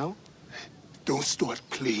hide now? Don't start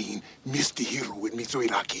playing Mr. Hero with me,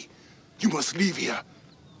 Zoiraki. You must leave here.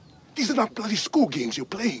 These are not bloody school games you're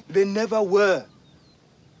playing. They never were.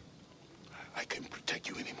 I can't protect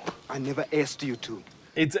you anymore. I never asked you to.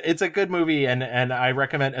 It's a good movie, and I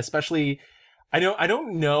recommend, especially. I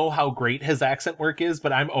don't know how great his accent work is,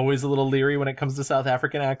 but I'm always a little leery when it comes to South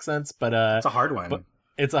African accents. But it's a hard one.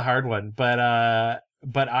 It's a hard one, but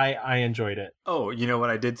I enjoyed it. Oh, you know what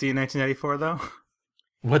I did see in 1994 though?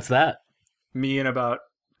 What's that? Me and about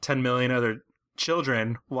 10 million other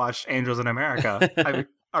children watched Angels in America.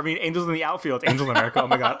 I mean, Angels in the Outfield, Angels in America. Oh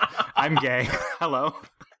my god, I'm gay. Hello.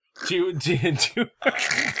 Do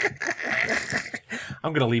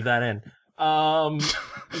I'm gonna leave that in.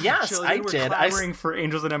 Yes, Children I were did. clamoring for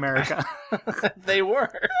Angels in America. They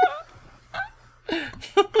were.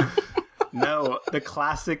 No, the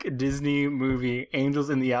classic Disney movie Angels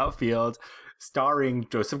in the Outfield, starring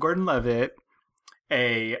Joseph Gordon-Levitt,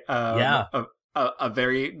 a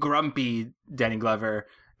very grumpy Danny Glover,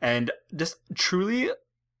 and just truly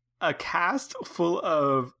a cast full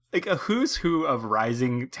of like a who's who of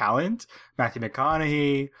rising talent. Matthew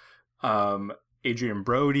McConaughey, Adrian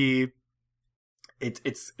Brody.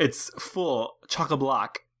 It's full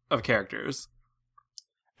chock-a-block of characters.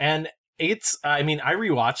 And I mean, I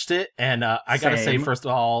rewatched it, and I gotta say, first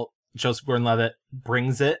of all, Joseph Gordon-Levitt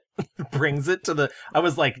brings it to the. I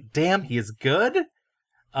was like, damn, he is good.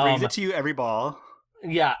 Brings it to you every ball.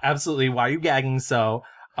 Yeah, absolutely. Why are you gagging so?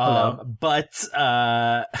 But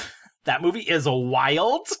that movie is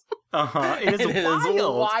wild. It is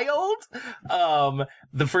wild.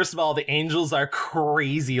 First of all, the angels are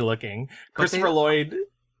crazy looking. Christopher Lloyd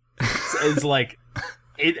is like.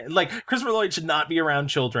 Christopher Lloyd should not be around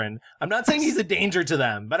children. I'm not saying he's a danger to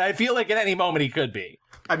them, but I feel like at any moment he could be.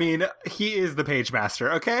 I mean, he is the page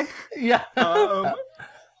master, okay? Yeah.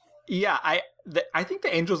 Yeah, I think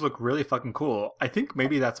the angels look really fucking cool. I think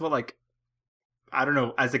maybe that's what, like, I don't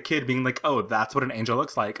know, as a kid being like, oh, that's what an angel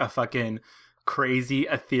looks like. A fucking crazy,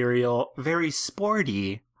 ethereal, very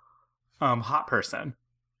sporty, hot person.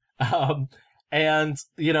 And,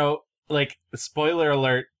 you know, like, spoiler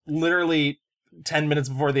alert, literally 10 minutes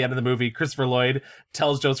before the end of the movie, Christopher Lloyd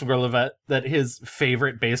tells Joseph Gordon-Levitt that his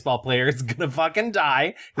favorite baseball player is gonna fucking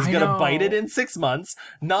die. He's gonna bite it in 6 months,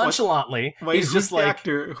 nonchalantly. Wait, he's just like,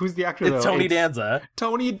 who's the actor? It's Tony Danza.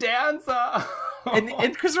 Tony Danza.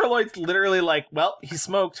 and Christopher Lloyd's literally like, well, he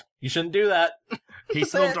smoked. You shouldn't do that. He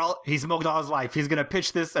smoked all his life. He's gonna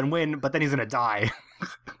pitch this and win, but then he's gonna die.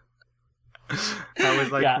 I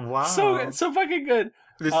was like, wow, so fucking good.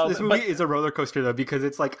 This movie is a roller coaster though, because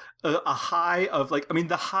it's like a high of like, I mean,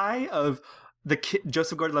 the high of the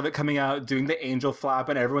Joseph Gordon-Levitt coming out doing the angel flap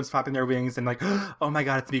and everyone's flapping their wings and like, oh my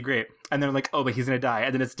god, it's gonna be great. And then like, oh, but he's gonna die,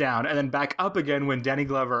 and then it's down, and then back up again when Danny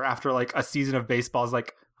Glover, after like a season of baseball, is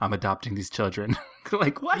like, I'm adopting these children.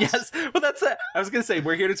 Like, what? Yes, well, that's it. I was gonna say,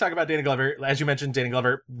 we're here to talk about Danny Glover. As you mentioned, Danny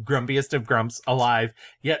Glover, grumpiest of grumps alive.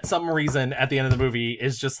 Yet some reason at the end of the movie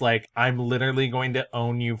is just like, I'm literally going to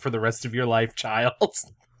own you for the rest of your life, child.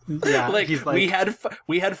 Yeah, like, he's like,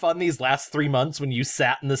 we had fun these last 3 months when you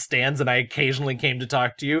sat in the stands and I occasionally came to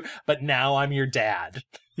talk to you, but now I'm your dad.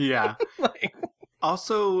 Yeah. Like,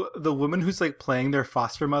 Also, the woman who's like playing their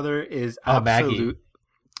foster mother is Maggie.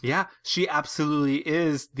 Yeah, she absolutely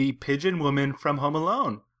is the pigeon woman from Home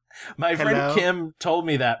Alone. My friend Kim told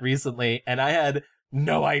me that recently, and I had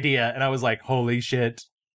no idea, and I was like, holy shit.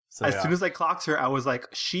 So, as soon as I clocked her, I was like,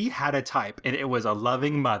 she had a type, and it was a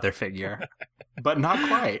loving mother figure. But not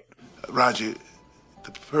quite. Roger,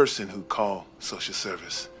 the person who called social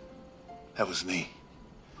service, that was me.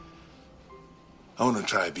 I want to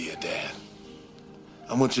try to be a dad.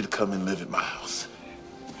 I want you to come and live at my house.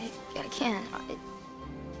 I can't.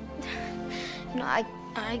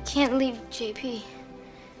 I can't leave JP.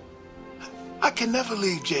 I can never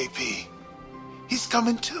leave JP. He's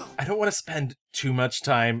coming too. I don't want to spend too much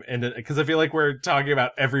time in it because I feel like we're talking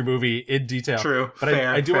about every movie in detail. True, but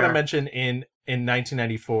I do want to mention in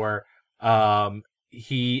 1994,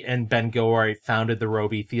 he and Ben Gilroy founded the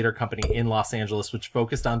Roby Theater Company in Los Angeles, which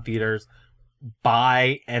focused on theaters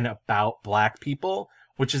by and about Black people,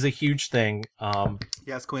 which is a huge thing.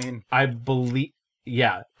 Yes, Queen. I believe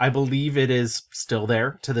it is still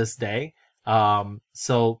there to this day.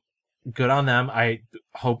 So good on them. I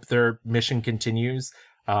hope their mission continues.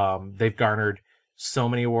 They've garnered so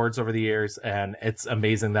many awards over the years, and it's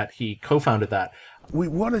amazing that he co-founded that. We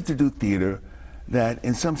wanted to do theater that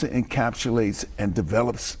in some sense encapsulates and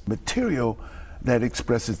develops material that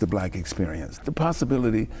expresses the Black experience. The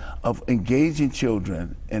possibility of engaging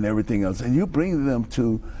children and everything else, and you bring them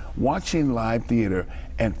to watching live theater,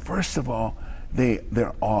 and first of all,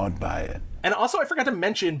 they're awed by it. And also, I forgot to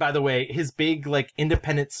mention, by the way, his big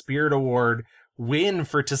Independent Spirit Award win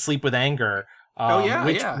for To Sleep with Anger.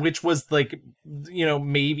 Which was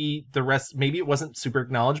maybe it wasn't super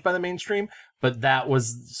acknowledged by the mainstream, but that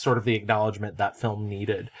was sort of the acknowledgement that film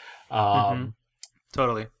needed.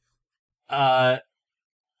 Totally.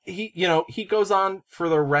 He goes on for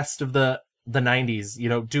the rest of the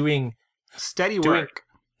 90s, doing steady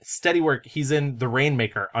work. He's in The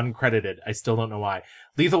Rainmaker, uncredited. I still don't know why.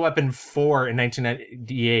 Lethal Weapon 4 in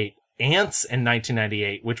 1998. Ants in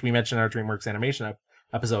 1998, which we mentioned in our DreamWorks animation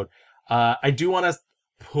episode. I do want to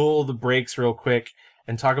pull the brakes real quick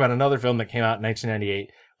and talk about another film that came out in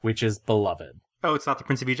 1998, which is Beloved. Oh, it's not The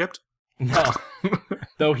Prince of Egypt? No.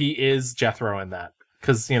 Though he is Jethro in that.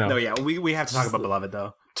 Because, No, yeah, we have to talk about Beloved,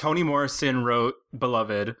 though. Toni Morrison wrote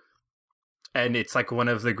Beloved, and it's one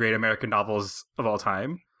of the great American novels of all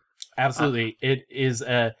time. Absolutely. It's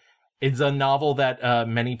a novel that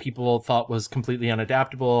many people thought was completely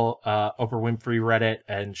unadaptable. Oprah Winfrey read it,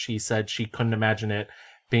 and she said she couldn't imagine it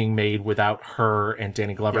being made without her and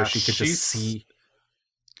Danny Glover. Yeah, she could just see.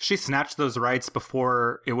 She snatched those rights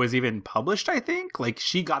before it was even published, I think.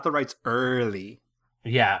 She got the rights early.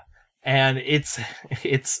 Yeah. And it's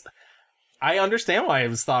I understand why it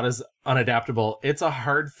was thought as unadaptable. It's a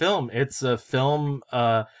hard film. It's a film,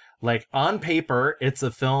 on paper, it's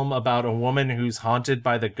a film about a woman who's haunted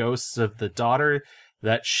by the ghosts of the daughter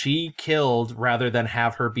that she killed rather than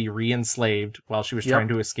have her be re-enslaved while she was trying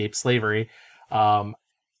to escape slavery.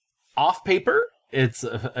 Off paper, it's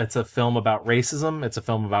a film about racism. It's a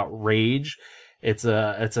film about rage. It's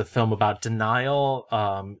a film about denial,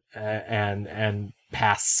 and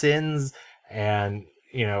past sins, and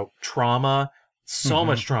trauma. So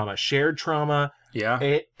much trauma, shared trauma.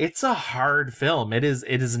 Yeah, it's a hard film. It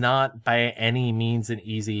is not by any means an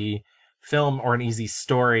easy film or an easy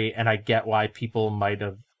story, and I get why people might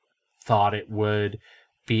have thought it would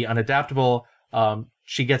be unadaptable.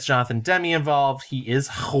 She gets Jonathan Demme involved. He is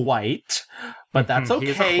white, but that's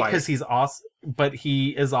okay because he's awesome. But he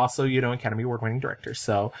is also, Academy Award-winning director.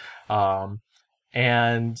 So,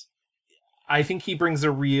 and I think he brings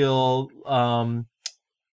a real,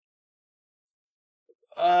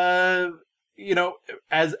 as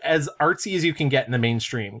artsy as you can get in the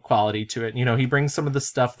mainstream quality to it. He brings some of the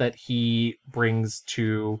stuff that he brings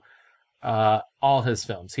to all his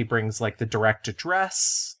films. He brings the direct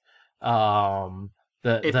address,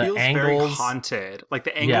 it feels angles. Very haunted.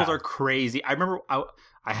 The angles are crazy. I remember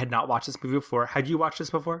I had not watched this movie before. Had you watched this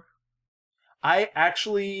before? I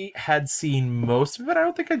actually had seen most of it. I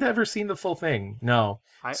don't think I'd ever seen the full thing. No.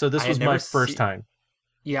 So this was my first time.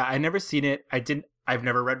 Yeah, I never seen it. I've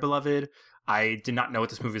never read Beloved. I did not know what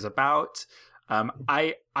this movie is about.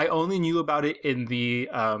 I only knew about it in the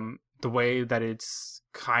way that it's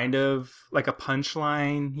kind of like a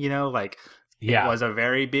punchline, It was a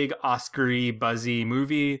very big Oscar-y, buzzy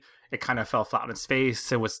movie. It kind of fell flat on its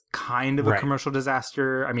face. It was kind of a commercial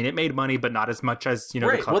disaster. I mean, it made money, but not as much as,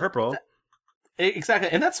 The Color Purple. Exactly.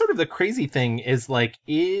 And that's sort of the crazy thing is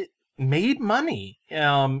it made money.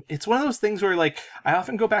 It's one of those things where I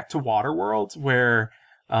often go back to Waterworld where,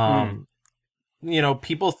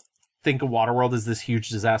 people think of Waterworld as this huge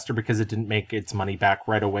disaster because it didn't make its money back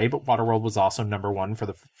right away, but Waterworld was also #1 for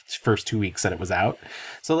the first 2 weeks that it was out.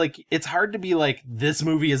 So like, it's hard to be like, this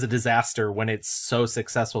movie is a disaster when it's so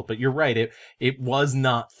successful, but you're right. It was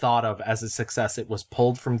not thought of as a success. It was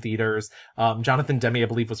pulled from theaters. Jonathan Demme, I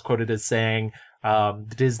believe, was quoted as saying,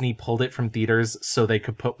 Disney pulled it from theaters so they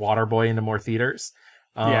could put Waterboy into more theaters.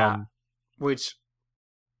 Which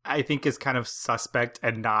I think is kind of suspect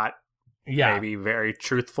and not maybe very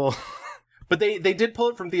truthful. But they did pull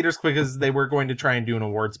it from theaters quick because they were going to try and do an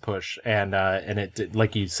awards push, and it did,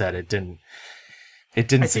 like you said, it didn't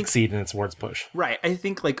succeed in its awards push. Right. I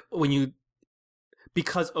think like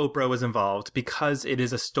because Oprah was involved, because it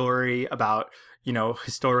is a story about,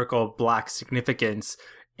 historical Black significance,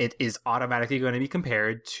 it is automatically going to be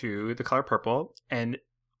compared to The Color Purple, and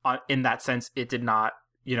in that sense, it did not,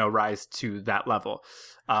 rise to that level.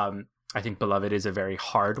 I think Beloved is a very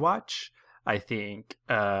hard watch. I think,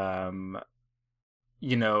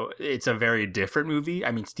 it's a very different movie.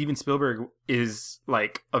 I mean, Steven Spielberg is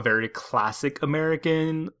like a very classic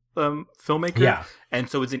American filmmaker. Yeah. And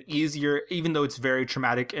so it's an easier, even though it's very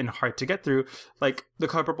traumatic and hard to get through, like The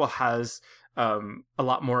Color Purple has a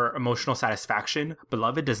lot more emotional satisfaction.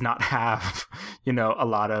 Beloved does not have, a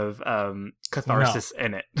lot of catharsis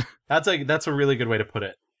in it. That's a really good way to put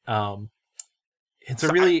it. It's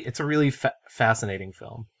a really fascinating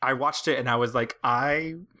film. I watched it and I was like,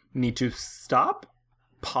 I need to stop,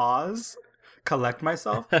 pause, collect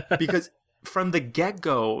myself, because from the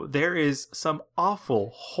get-go, there is some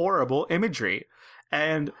awful, horrible imagery.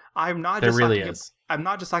 And I'm not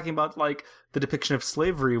just talking about like the depiction of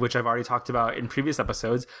slavery, which I've already talked about in previous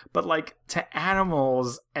episodes, but like to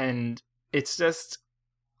animals, and it's just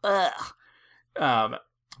ugh.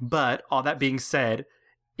 But all that being said,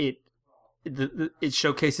 it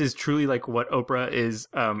showcases truly like what Oprah is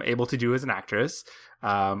able to do as an actress.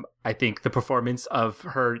 I think the performance of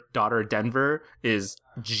her daughter Denver is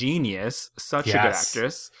genius. Such a good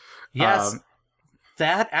actress. Yes.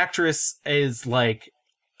 That actress is like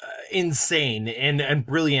insane and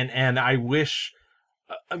brilliant. And I wish,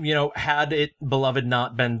 had Beloved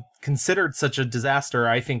not been considered such a disaster,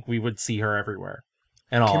 I think we would see her everywhere.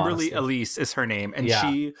 Kimberly Elise is her name. And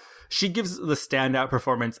she gives the standout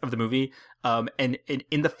performance of the movie. And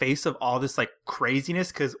in the face of all this like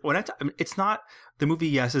craziness, because it's not, the movie,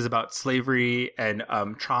 yes, is about slavery and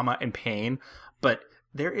trauma and pain, but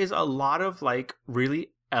there is a lot of like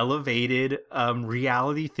really elevated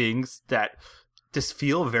reality things that just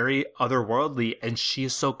feel very otherworldly. And she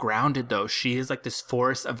is so grounded, though. She is like this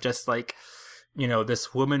force of just like,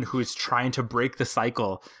 this woman who's trying to break the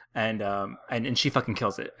cycle, and she fucking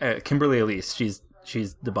kills it. Kimberly Elise, she's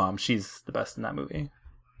the bomb. She's the best in that movie.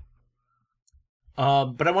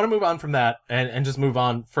 But I want to move on from that and just move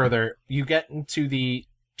on further. You get into the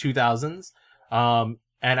 2000s,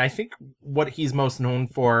 and I think what he's most known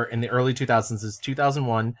for in the early 2000s is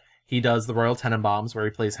 2001. He does The Royal Tenenbaums, where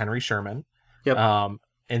he plays Henry Sherman. Yep. And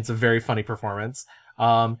it's a very funny performance.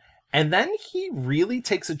 And then he really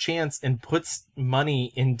takes a chance and puts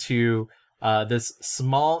money into this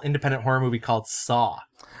small independent horror movie called Saw.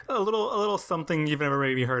 A little something you've never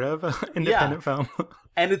maybe heard of. Independent film.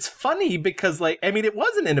 And it's funny because it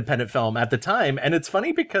was an independent film at the time. And it's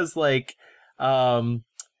funny because I've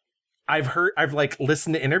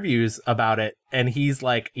listened to interviews about it, and he's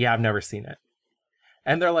like, yeah, I've never seen it.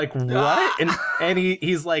 And they're like, what? and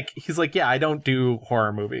he's like, yeah, I don't do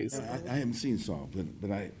horror movies. I haven't seen Saw,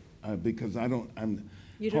 but I because I don't,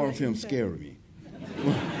 horror films scare me.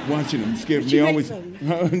 Watching them scare me. They always,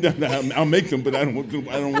 I'll make them, but I don't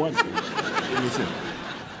watch them. Listen,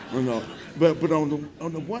 no. But on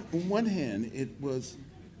the one hand, it was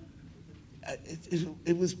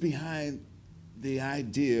behind the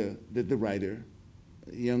idea that the writer,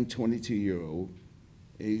 a young 22-year-old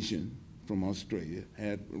Asian from Australia,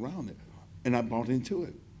 had around it, and I bought into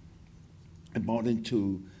it. I bought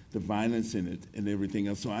into the violence in it and everything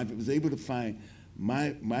else. So I was able to find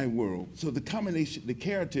my world. So the combination, the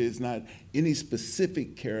character is not any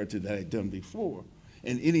specific character that I'd done before,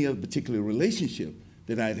 and any other particular relationship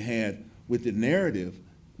that I'd had with the narrative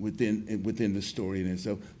within the story in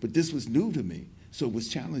itself. But this was new to me, so it was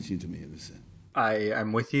challenging to me in a sense.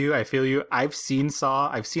 I'm with you. I feel you. I've seen Saw.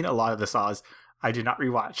 I've seen a lot of the Saws. I did not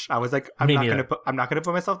rewatch. I was like, I'm not gonna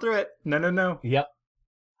put myself through it. No. Yep.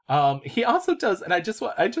 He also does, and I just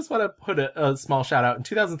want to put a small shout out. In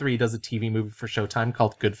 2003, he does a TV movie for Showtime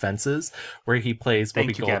called Good Fences, where he plays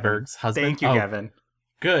Whoopi Goldberg's husband. Thank you, Kevin.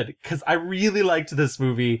 Good, because I really liked this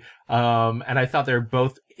movie, and I thought they were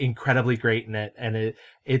both incredibly great in it. And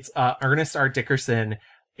it's Ernest R. Dickerson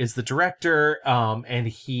is the director, and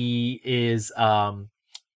he is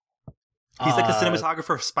He's like the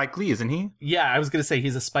cinematographer of Spike Lee, isn't he? Yeah, I was going to say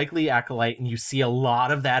he's a Spike Lee acolyte, and you see a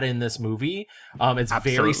lot of that in this movie. It's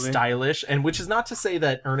very stylish, and which is not to say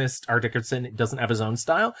that Ernest R. Dickerson doesn't have his own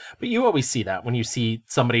style, but you always see that when you see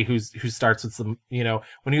somebody who starts with some, you know,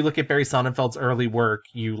 when you look at Barry Sonnenfeld's early work,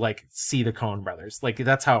 you like see the Coen brothers. Like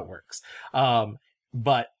that's how it works.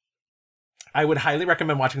 But I would highly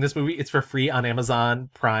recommend watching this movie. It's for free on Amazon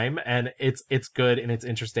Prime, and it's good and it's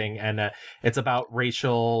interesting, and it's about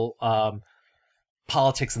racial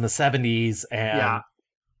politics in the 70s. And yeah,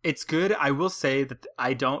 it's good. I will say that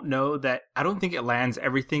I don't think it lands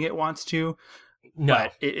everything it wants to. No,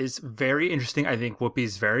 but it is very interesting. I think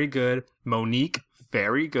Whoopi's very good. Monique,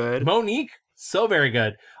 very good. Monique, so very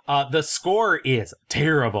good. The score is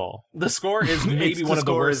terrible. The score is maybe one of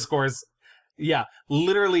the worst scores. Yeah,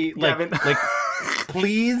 literally, like,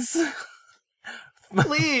 please,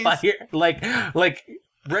 fire, like,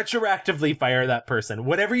 retroactively fire that person.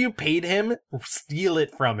 Whatever you paid him, steal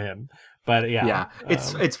it from him. But yeah,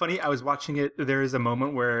 it's funny. I was watching it. There is a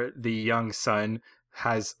moment where the young son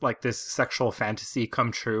has like this sexual fantasy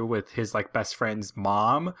come true with his like best friend's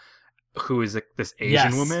mom, who is like this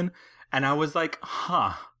Asian woman, and I was like,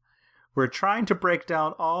 huh. We're trying to break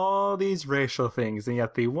down all these racial things, and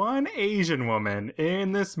yet the one Asian woman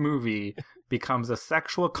in this movie becomes a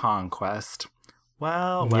sexual conquest.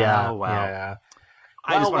 Well. Yeah.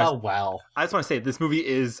 I just want to say this movie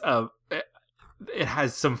is it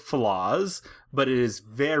has some flaws, but it is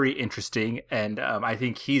very interesting, and I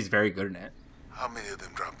think he's very good in it. How many of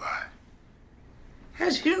them dropped by?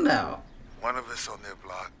 How'd you know? One of us on their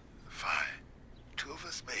block, fine. 2 of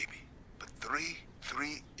us, maybe. But 3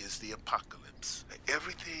 is the apocalypse.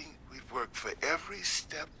 Everything we've worked for, every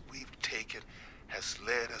step we've taken has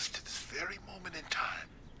led us to this very moment in time.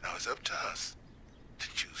 Now it's up to us to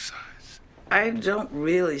choose sides. I don't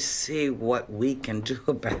really see what we can do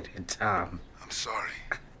about it, Tom. I'm sorry,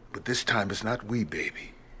 but this time it's not we,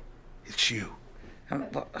 baby. It's you.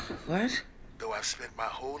 What? Though I've spent my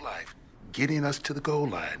whole life getting us to the goal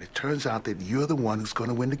line, it turns out that you're the one who's going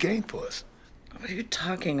to win the game for us. What are you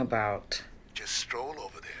talking about? Just stroll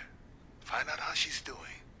over there, find out how she's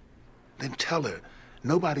doing. Then tell her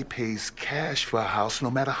nobody pays cash for a house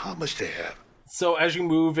no matter how much they have. So as you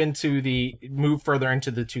move further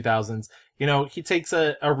into the 2000s, you know, he takes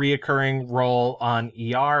a reoccurring role on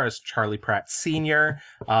ER as Charlie Pratt Sr.,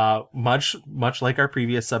 much like our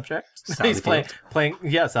previous subject. He's playing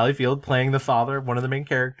Sally Field, playing the father of one of the main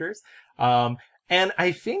characters. And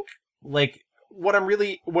I think like what I'm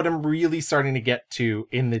really starting to get to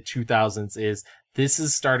in the 2000s is this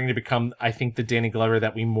is starting to become, I think, the Danny Glover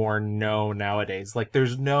that we more know nowadays. Like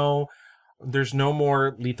there's no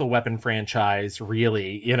more Lethal Weapon franchise,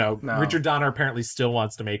 really. You know, no. Richard Donner apparently still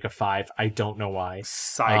wants to make a 5. I don't know why.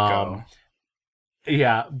 Psycho.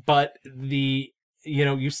 Yeah, but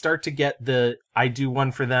you start to get the I do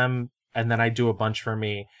one for them and then I do a bunch for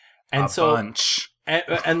me. And bunch.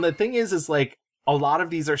 And the thing is like a lot of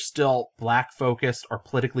these are still black focused or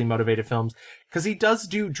politically motivated films because he does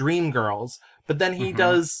do Dreamgirls, but then he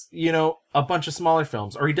does, a bunch of smaller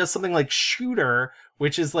films, or he does something like Shooter,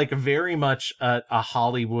 which is like very much a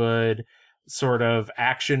Hollywood sort of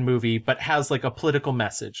action movie, but has like a political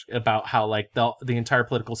message about how like the entire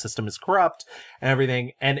political system is corrupt and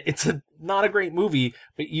everything. And it's not a great movie,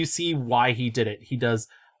 but you see why he did it. He does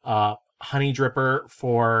Honey Dripper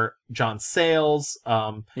for John Sayles.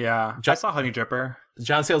 I saw Honey Dripper.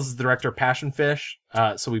 John Sayles is the director of Passion Fish.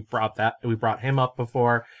 So we brought him up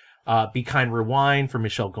before. Be Kind Rewind for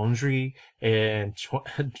Michel Gondry in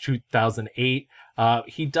 2008.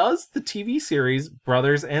 He does the TV series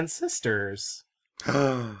Brothers and Sisters.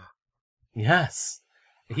 Yes.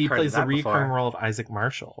 He plays the recurring role of Isaac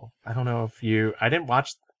Marshall. I don't know if I didn't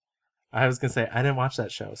watch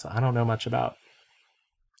that show, so I don't know much about.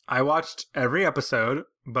 I watched every episode,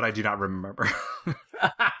 but I do not remember.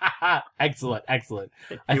 Excellent. I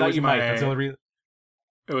thought you might. That's the only reason.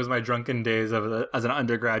 It was my drunken days as an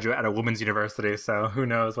undergraduate at a women's university, so who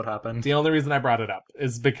knows what happened. The only reason I brought it up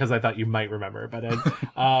is because I thought you might remember. But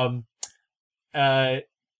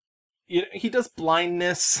he does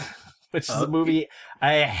Blindness, which is a movie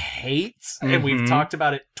I hate, and we've talked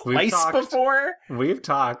about it twice before. We've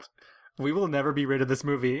talked. We will never be rid of this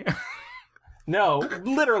movie. No,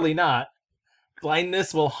 literally not.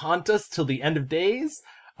 Blindness will haunt us till the end of days.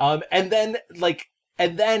 And then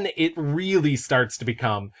it really starts to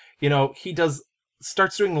become, he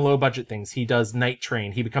starts doing low budget things. He does Night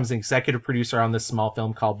Train. He becomes an executive producer on this small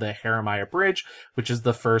film called The Jeremiah Bridge, which is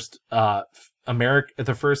the first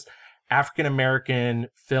African-American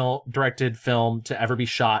directed film to ever be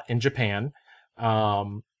shot in Japan.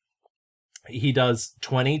 He does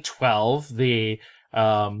 2012, the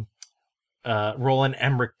Roland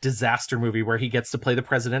Emmerich disaster movie where he gets to play the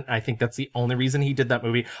president. I think that's the only reason he did that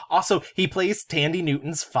movie. Also, he plays Tandy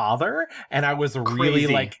Newton's father, and I was really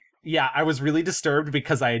Crazy. I was really disturbed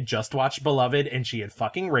because I had just watched Beloved and she had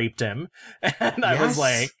fucking raped him. And I was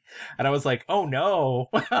like, oh no.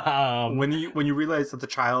 When you realize that the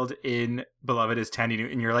child in Beloved is Tandy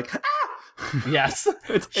Newton, you're like, ah! Yes.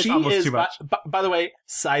 It's she almost is, too much. by the way,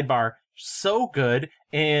 sidebar, so good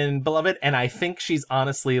in Beloved, and I think she's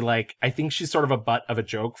honestly I think she's sort of a butt of a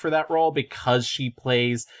joke for that role because she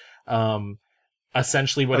plays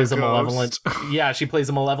essentially what is a malevolent she plays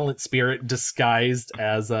a malevolent spirit disguised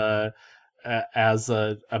as a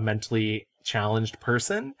mentally challenged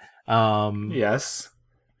person. Yes.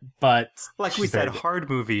 But like we said, hard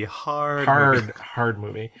movie.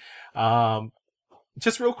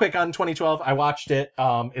 Just real quick on 2012, I watched it.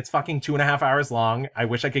 It's fucking 2.5 hours long. I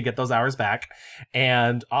wish I could get those hours back.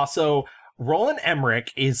 And also, Roland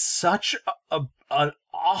Emmerich is such an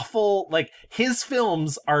awful, his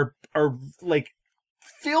films are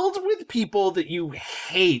filled with people that you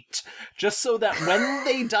hate, just so that when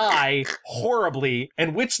they die horribly,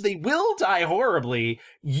 and which they will die horribly,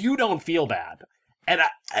 you don't feel bad. And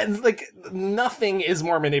nothing is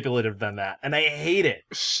more manipulative than that, and I hate it.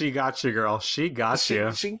 She got you, girl. She got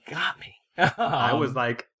you. She got me.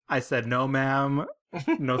 I said, no, ma'am.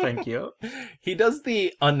 No, thank you. He does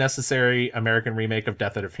the unnecessary American remake of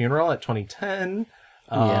Death at a Funeral at 2010.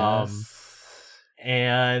 Yes.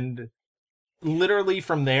 And literally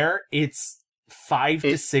from there, it's 5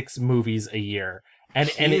 to 6 movies a year. And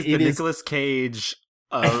it is Nicolas Cage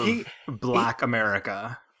of Black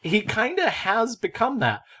America. He kind of has become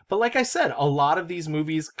that. But like I said, a lot of these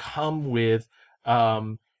movies come with,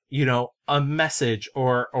 a message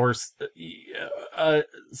or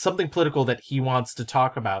something political that he wants to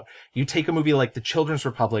talk about. You take a movie like The Children's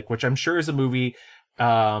Republic, which I'm sure is a movie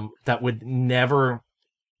that would never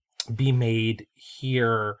be made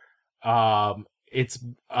here. It's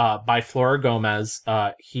by Flora Gomez.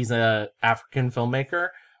 He's an African filmmaker.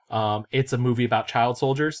 It's a movie about child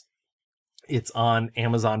soldiers. It's on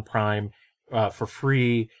Amazon Prime for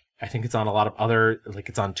free. I think it's on a lot of other,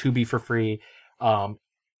 it's on Tubi for free.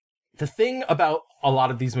 The thing about a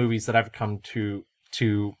lot of these movies that I've come to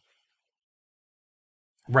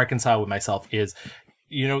reconcile with myself is,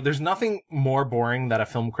 there's nothing more boring that a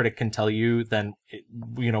film critic can tell you than,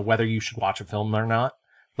 whether you should watch a film or not.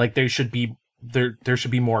 There should be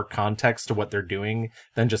more context to what they're doing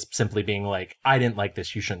than just simply being like, I didn't like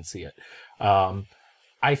this, you shouldn't see it.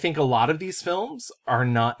 I think a lot of these films are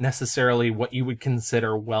not necessarily what you would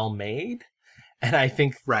consider well made. And I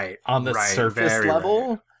think on the surface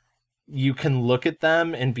level, you can look at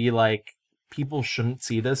them and be like, people shouldn't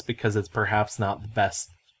see this because it's perhaps not the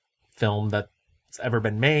best film that's ever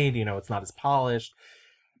been made. It's not as polished.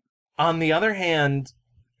 On the other hand,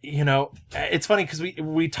 it's funny because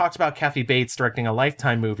we talked about Kathy Bates directing a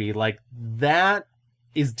Lifetime movie. That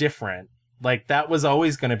is different. That was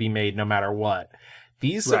always going to be made no matter what.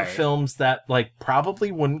 These are films that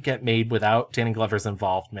probably wouldn't get made without Danny Glover's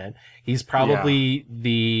involvement. He's probably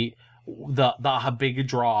the big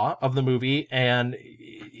draw of the movie, and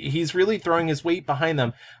he's really throwing his weight behind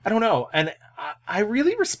them. I don't know, and I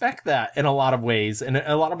really respect that in a lot of ways. In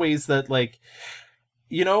a lot of ways that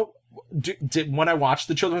when I watched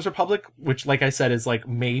The Children's Republic, which like I said is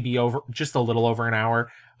maybe just a little over an hour.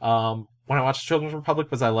 When I watched Children's Republic,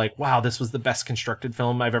 was I like, wow, this was the best constructed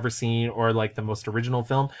film I've ever seen, or the most original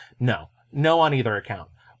film? No on either account.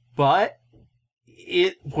 But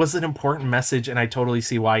it was an important message, and I totally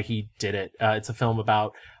see why he did it. It's a film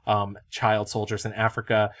about child soldiers in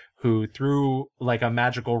Africa who, through a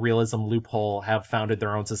magical realism loophole, have founded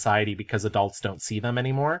their own society because adults don't see them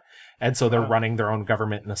anymore. And so they're running their own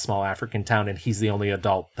government in a small African town, and he's the only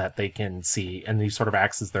adult that they can see, and he sort of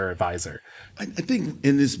acts as their advisor. I think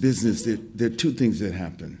in this business, there are two things that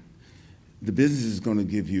happen. The business is going to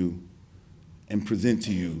give you and present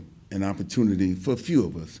to you an opportunity for a few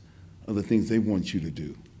of us of the things they want you to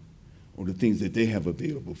do or the things that they have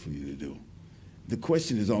available for you to do. The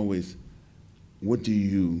question is always, what do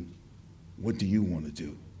you want to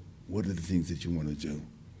do? What are the things that you want to do?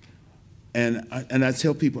 And I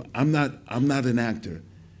tell people, I'm not an actor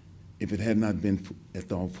if it had not been at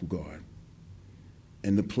the Fugard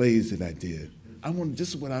and the plays that I did. This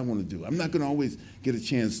is what I want to do. I'm not going to always get a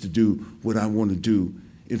chance to do what I want to do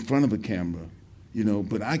in front of a camera,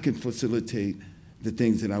 but I can facilitate the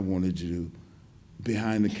things that I wanted to do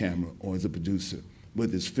behind the camera or as a producer,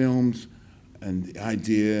 whether it's films and the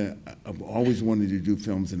idea. I've always wanted to do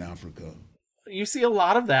films in Africa. you see a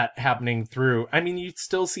lot of that happening through. I mean, you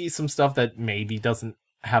still see some stuff that maybe doesn't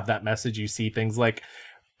have that message. You see things like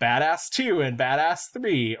Badass 2 and Badass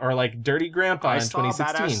 3, or like Dirty Grandpa in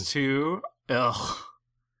 2016. Badass 2. Ugh.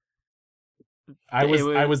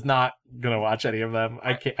 I was not gonna watch any of them.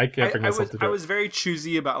 I can't bring myself to do it. I was very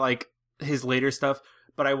choosy about like his later stuff,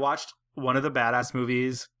 but I watched one of the Badass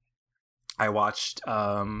movies. I watched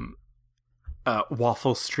Waffle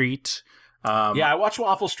Street. I watched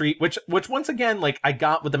Waffle Street, which once again, like, I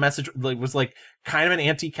got what the message like, was, like, kind of an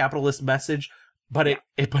anti-capitalist message, but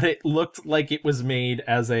it looked like it was made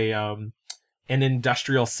as a an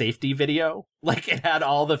industrial safety video. Like, it had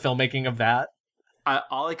all the filmmaking of that.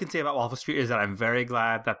 All I can say about Waffle Street is that I'm very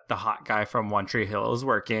glad that the hot guy from One Tree Hill is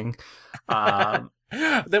working.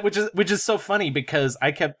 Which is so funny, because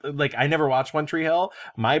I kept, like, I never watched One Tree Hill.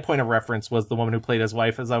 My point of reference was the woman who played his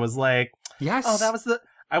wife, as I was like, yes,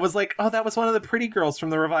 I was like, oh, that was one of the pretty girls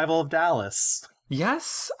from the revival of Dallas.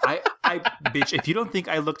 Yes, I bitch, if you don't think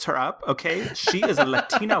I looked her up, okay, she is a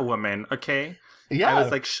Latina woman, okay. Yeah, I was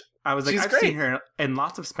like, I've seen her in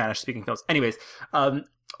lots of Spanish-speaking films. Anyways, all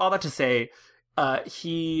that to say,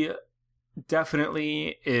 he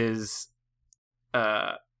definitely is.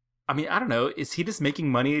 I mean, I don't know. Is he just making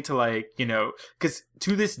money to, like, you know? Because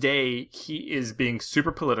to this day, he is being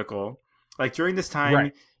super political. Like, during this time,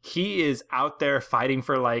 right, he is out there fighting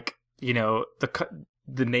for, like, you know,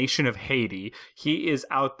 the nation of Haiti. He is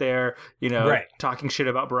out there, you know, right, talking shit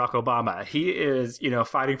about Barack Obama. He is, you know,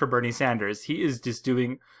 fighting for Bernie Sanders. He is just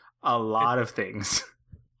doing a lot of things.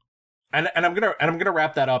 And I'm gonna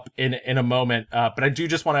wrap that up in a moment. But I do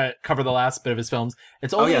just want to cover the last bit of his films.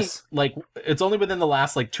 It's only it's only within the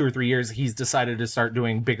last, like, 2 or 3 years he's decided to start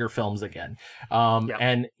doing bigger films again.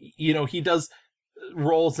 And, you know, he does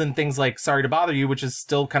roles in things like Sorry to Bother You, which is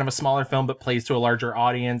still kind of a smaller film but plays to a larger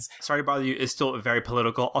audience. Sorry to Bother You is still very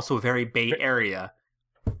political, also very Bay Area.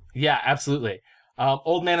 Yeah, absolutely.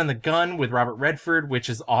 Old Man and the Gun with Robert Redford, which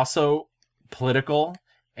is also political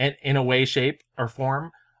and in a way, shape, or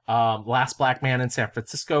form. Last Black Man in San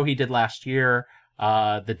Francisco he did last year.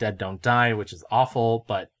 The Dead Don't Die, which is awful,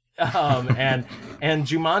 but and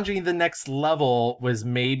Jumanji: The Next Level was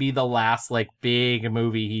maybe the last, like, big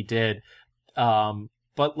movie he did.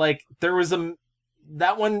 But, like, there was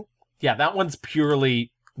that one's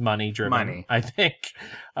purely money driven. I think.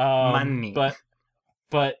 Money.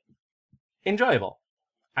 But enjoyable.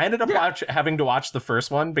 I ended up having to watch the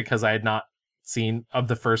first one because I had not seen of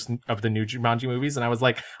the first of the new Jumanji movies, and I was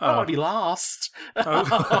like, I'm already lost.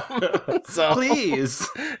 So please.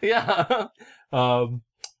 Yeah.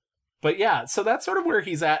 But yeah, so that's sort of where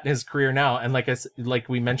he's at in his career now. And like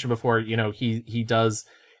we mentioned before, you know, he does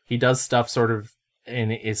stuff sort of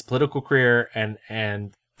in his political career,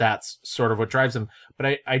 and that's sort of what drives him.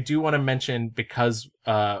 But I do want to mention, because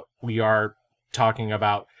we are talking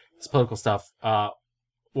about his political stuff, well,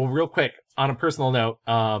 real quick, on a personal note,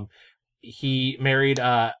 he married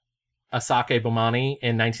Asake Bomani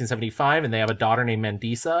in 1975, and they have a daughter named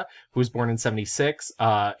Mandisa, who was born in 76.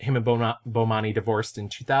 Him and Bomani divorced in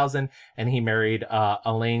 2000, and he married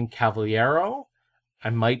Elaine Cavaliero,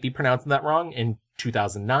 I might be pronouncing that wrong, in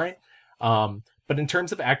 2009. But in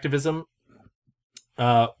terms of activism,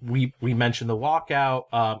 we mentioned the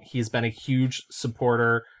walkout. He's been a huge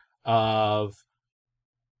supporter of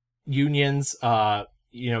unions.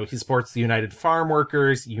 You know, he supports the United Farm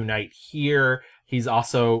Workers, Unite Here. He's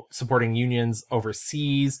also supporting unions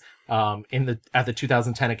overseas. At the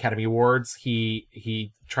 2010 Academy Awards,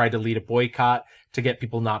 he tried to lead a boycott to get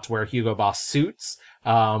people not to wear Hugo Boss suits.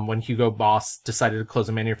 When Hugo Boss decided to close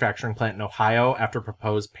a manufacturing plant in Ohio after a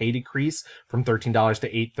proposed pay decrease from $13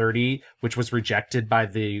 to $8.30, which was rejected by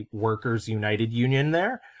the Workers United Union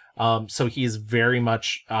there. So he is very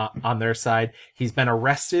much on their side. He's been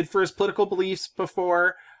arrested for his political beliefs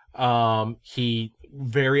before. He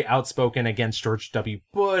very outspoken against George W.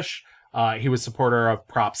 Bush. He was supporter of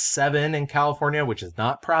Prop 7 in California, which is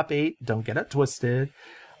not Prop 8. Don't get it twisted.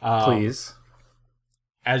 Please.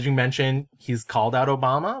 As you mentioned, he's called out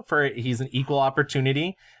Obama he's an equal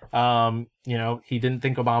opportunity. You know, he didn't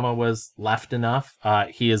think Obama was left enough.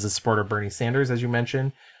 He is a supporter of Bernie Sanders, as you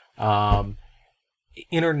mentioned.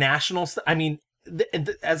 International, I mean,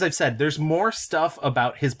 as I've said, there's more stuff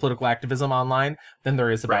about his political activism online than there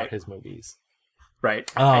is about his movies. Right.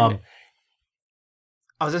 I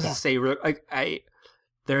was just to say,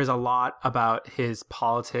 there's a lot about his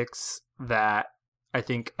politics that I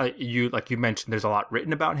think you mentioned. There's a lot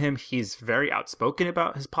written about him. He's very outspoken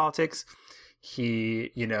about his politics.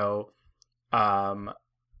 He, you know,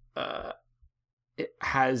 it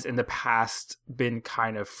has in the past been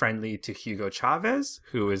kind of friendly to Hugo Chavez,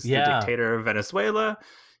 who is the dictator of Venezuela.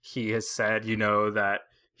 he has said, that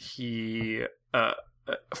he,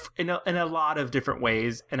 in a lot of different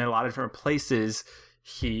ways, in a lot of different places,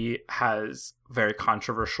 he has very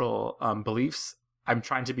controversial beliefs. I'm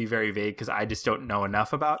trying to be very vague because I just don't know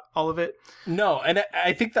enough about all of it. No, and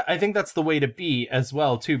I think that's the way to be as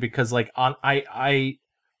well too, because like I've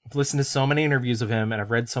listened to so many interviews of him and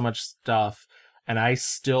I've read so much stuff, and I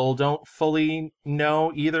still don't fully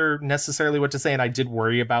know either necessarily what to say. And I did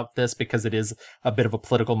worry about this because it is a bit of a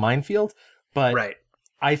political minefield, but right.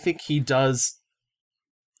 I think he does.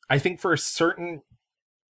 I think for a certain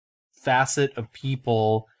facet of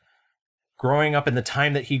people growing up in the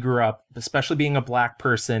time that he grew up, especially being a black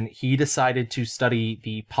person, he decided to study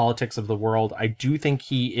the politics of the world. I do think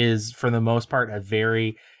he is, for the most part, a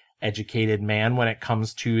very educated man when it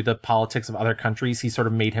comes to the politics of other countries. He sort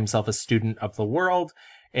of made himself a student of the world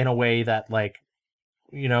in a way that, like,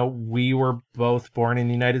 we were both born in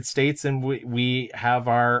the United States and we have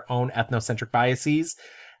our own ethnocentric biases.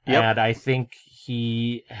 Yep. And I think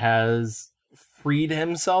he has freed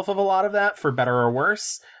himself of a lot of that, for better or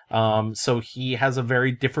worse. So he has a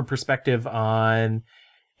very different perspective on,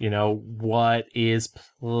 what is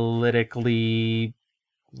politically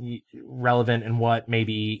relevant and what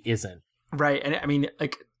maybe isn't. Right. And I mean,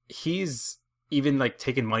 like, he's even like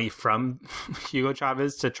taken money from Hugo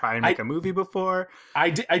Chavez to try and make a movie before. I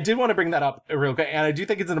did want to bring that up real quick, and I do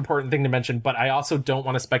think it's an important thing to mention, but I also don't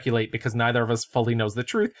want to speculate because neither of us fully knows the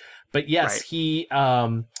truth. But yes, right. He,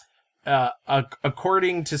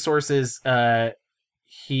 according to sources,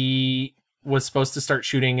 he was supposed to start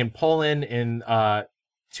shooting in Poland in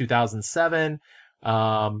 2007.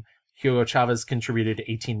 Hugo Chavez contributed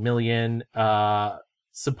 $18 million,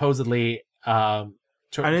 supposedly, to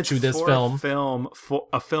this film.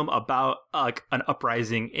 A film about like an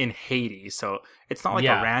uprising in Haiti. So it's not like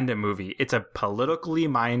a random movie. It's a politically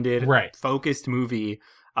minded, focused movie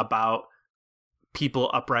about people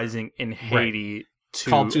uprising in Haiti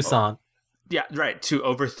called Toussaint. Yeah, right. To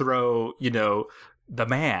overthrow, the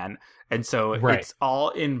man. And so it's all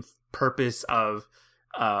in purpose of,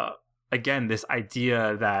 again, this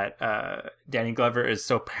idea that Danny Glover is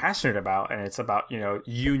so passionate about, and it's about,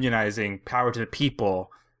 unionizing power to the people.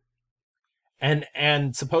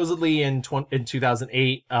 And supposedly in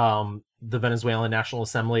 2008, the Venezuelan National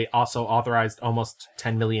Assembly also authorized almost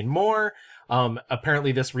 10 million more.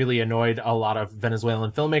 Apparently this really annoyed a lot of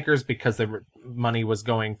Venezuelan filmmakers because the money was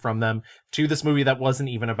going from them to this movie that wasn't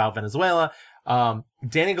even about Venezuela.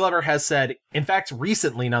 Danny Glover has said, in fact,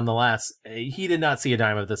 recently, nonetheless, he did not see a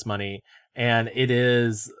dime of this money. And it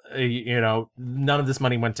is, none of this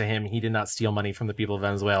money went to him. He did not steal money from the people of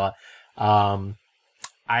Venezuela. I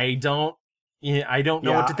don't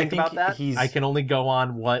know what to think about that. I can only go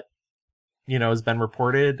on what, has been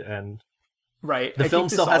reported, and right. The film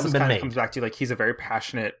still hasn't been made. Comes back to, like, he's a very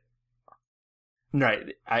passionate,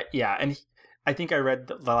 right. And I think I read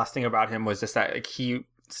the last thing about him was just that, like, he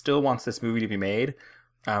still wants this movie to be made.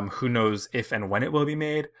 Who knows if and when it will be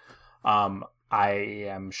made. I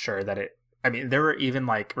am sure that there were even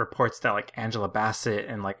like reports that like Angela Bassett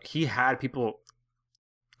and like he had people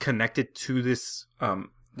connected to this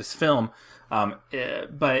this film,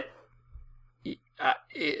 but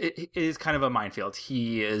it is kind of a minefield.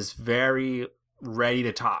 He is very ready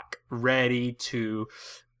to talk, ready to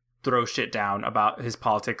throw shit down about his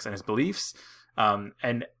politics and his beliefs.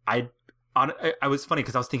 And I was funny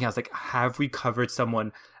because I was thinking, I was like, have we covered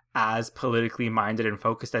someone as politically minded and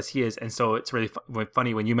focused as he is? And so it's really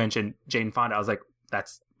funny when you mentioned Jane Fonda. I was like,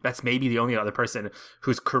 that's maybe the only other person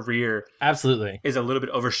whose career absolutely is a little bit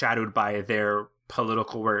overshadowed by their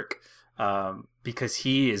political work, because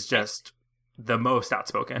he is just the most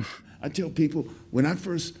outspoken. I tell people, when I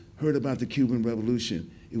first heard about the Cuban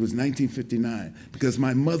Revolution, it was 1959, because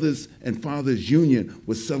my mother's and father's union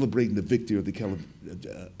was celebrating the victory of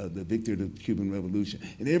the victory of the Cuban Revolution.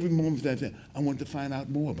 And every moment that I wanted to find out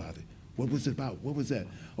more about it. What was it about? What was that?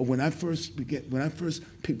 Or when I first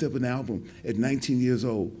picked up an album at 19 years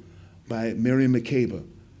old by Miriam Makeba,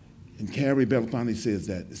 and Carrie Belafonte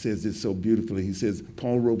says this so beautifully. He says,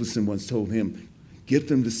 Paul Robeson once told him, get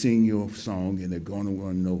them to sing your song and they're going to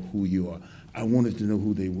want to know who you are. I wanted to know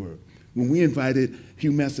who they were. When we invited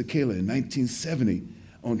Hugh Masekela in 1970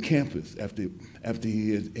 on campus after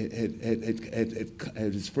he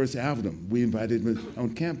had his first album, we invited him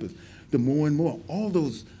on campus. The more and more, all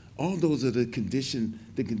those are the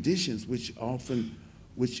conditions which are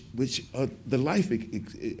the life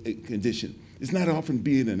condition. It's not often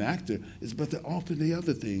being an actor, but often the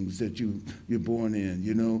other things that you're born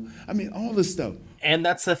in, I mean, all this stuff. And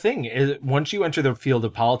that's the thing, is once you enter the field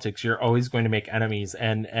of politics, you're always going to make enemies.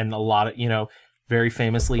 And a lot of, very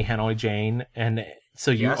famously, Hanoi Jane and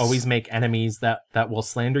So you Yes. always make enemies that will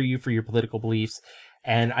slander you for your political beliefs.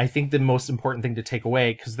 And I think the most important thing to take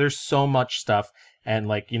away, because there's so much stuff, and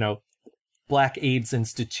like, you know, Black AIDS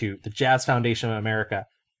Institute, the Jazz Foundation of America,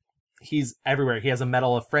 he's everywhere. He has a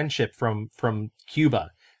Medal of Friendship from Cuba.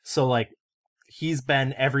 So like, he's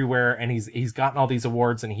been everywhere, and he's gotten all these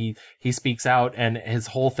awards, and he speaks out, and his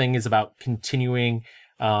whole thing is about continuing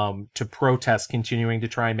to protest, continuing to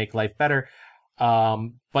try and make life better.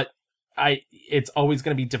 But it's always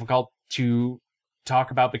going to be difficult to talk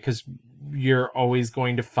about because you're always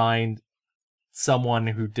going to find someone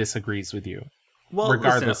who disagrees with you,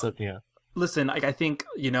 regardless of, yeah. Listen, like, I think,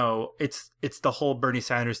 you know, it's the whole Bernie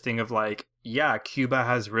Sanders thing of like, yeah, Cuba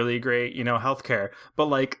has really great, you know, healthcare, but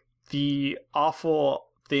like the awful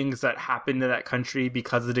things that happened to that country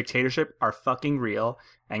because of the dictatorship are fucking real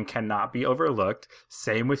and cannot be overlooked.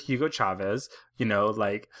 Same with Hugo Chavez, you know,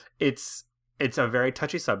 like it's a very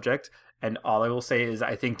touchy subject. And all I will say is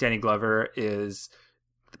I think Danny Glover is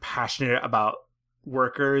passionate about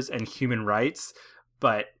workers and human rights,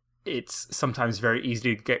 but it's sometimes very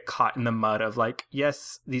easy to get caught in the mud of like,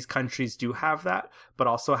 yes, these countries do have that, but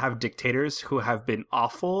also have dictators who have been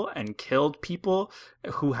awful and killed people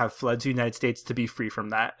who have fled to the United States to be free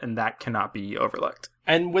from that. And that cannot be overlooked.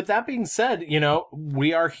 And with that being said, you know,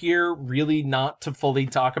 we are here really not to fully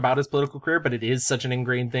talk about his political career, but it is such an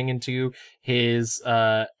ingrained thing into his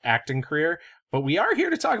acting career. But we are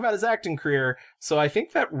here to talk about his acting career. So I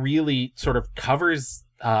think that really sort of covers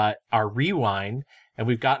our rewind. And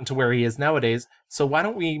we've gotten to where he is nowadays. So why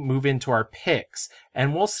don't we move into our picks?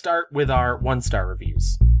 And we'll start with our 1-star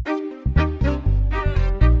reviews.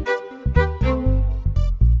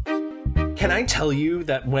 Can I tell you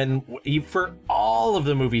that for all of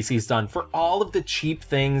the movies he's done, for all of the cheap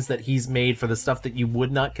things that he's made, for the stuff that you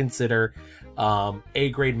would not consider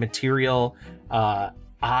A-grade material,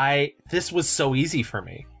 this was so easy for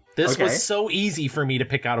me. This was so easy for me to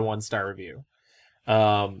pick out a 1-star review.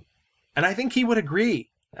 And I think he would agree.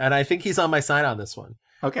 And I think he's on my side on this one.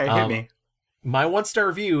 Okay, hit me. My 1-star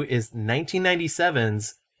review is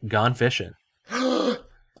 1997's Gone Fishing. Damn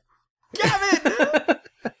it!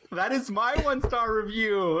 That is my 1-star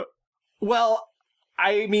review. Well,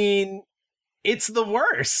 I mean, it's the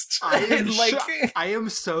worst. I am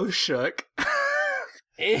so shook.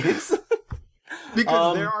 It's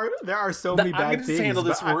because there are so many bad things. I'm going to just handle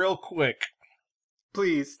this real quick.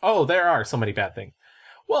 Please. Oh, there are so many bad things.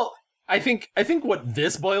 Well, I think what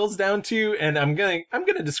this boils down to, and I'm gonna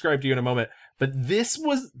describe to you in a moment, but this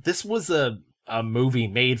was a movie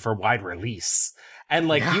made for wide release, and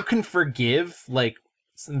like you can forgive like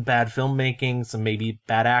some bad filmmaking, some maybe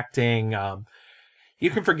bad acting, you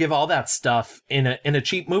can forgive all that stuff in a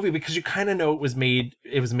cheap movie because you kind of know it was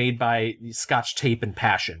made by Scotch tape and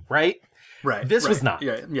passion, right? Right. This was not.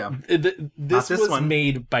 Yeah. This was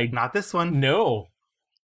made by not this one. No.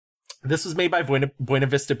 This was made by Buena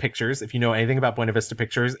Vista Pictures. If you know anything about Buena Vista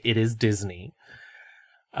Pictures, it is Disney.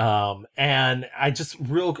 And I just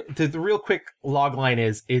the real quick log line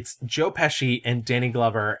is it's Joe Pesci and Danny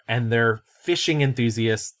Glover, and they're fishing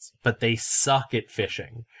enthusiasts, but they suck at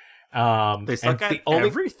fishing. They suck at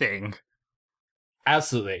everything.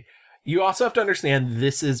 Absolutely. You also have to understand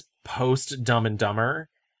this is post Dumb and Dumber,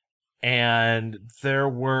 and there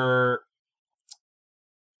were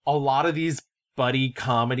a lot of these buddy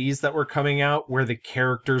comedies that were coming out where the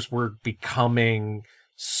characters were becoming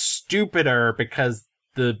stupider because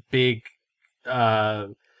the big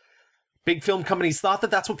film companies thought that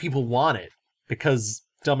that's what people wanted because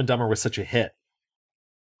Dumb and Dumber was such a hit.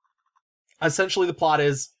 Essentially the plot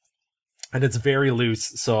is, and it's very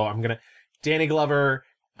loose, so Danny Glover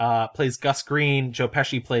plays Gus Green, Joe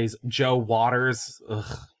Pesci plays Joe Waters.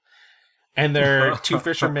 Ugh. And they're two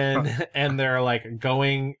fishermen, and they're like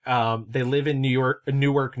going. They live in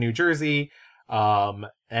Newark, New Jersey, and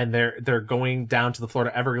they're going down to the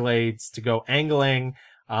Florida Everglades to go angling.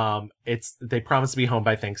 They promise to be home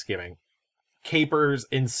by Thanksgiving. Capers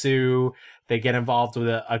ensue. They get involved with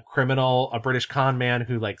a criminal, a British con man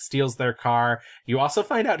who like steals their car. You also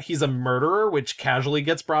find out he's a murderer, which casually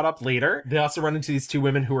gets brought up later. They also run into these two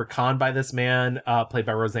women who were conned by this man, played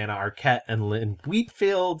by Rosanna Arquette and Lynn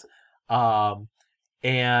Wheatfield.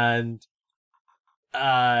 And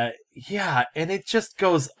it just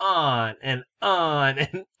goes on and on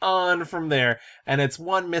and on from there. And it's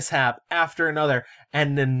one mishap after another.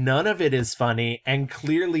 And none of it is funny. And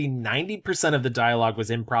clearly 90% of the dialogue was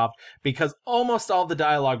improv because almost all the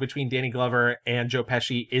dialogue between Danny Glover and Joe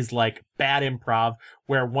Pesci is like bad improv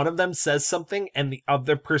where one of them says something and the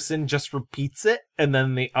other person just repeats it. And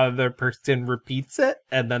then the other person repeats it.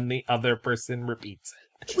 And then the other person repeats it.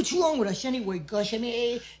 What's wrong with us anyway, Gus? I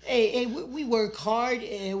mean, we work hard.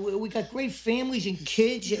 We got great families and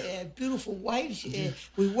kids, beautiful wives.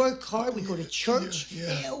 We work hard. We go to church.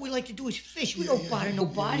 All we like to do is fish. We don't bother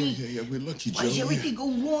nobody. Yeah, we're lucky, Joe. Why does everything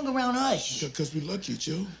go wrong around us? Because we're lucky,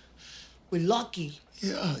 Joe. We're lucky.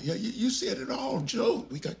 Yeah, you said it all, Joe.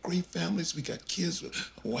 We got great families. We got kids.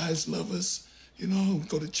 Wives love us. You know, we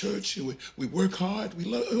go to church. We work hard.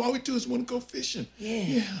 All we do is want to go fishing.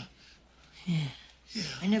 Yeah.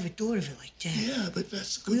 I never thought of it like that. Yeah, but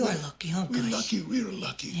that's good. We are lucky, huh, guys? We're lucky. We're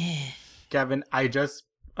lucky. Yeah. Gavin, I just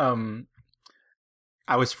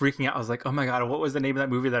I was freaking out. I was like, oh my God, what was the name of that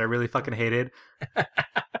movie that I really fucking hated?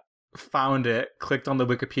 Found it, clicked on the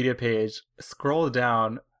Wikipedia page, scrolled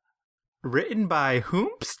down. Written by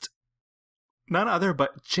whomst? None other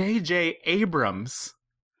but J.J. Abrams.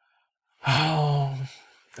 Oh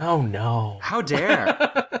no. How dare.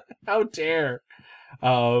 How dare.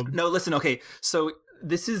 No, listen, okay. So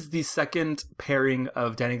this is the second pairing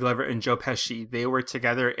of Danny Glover and Joe Pesci. They were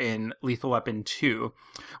together in Lethal Weapon 2,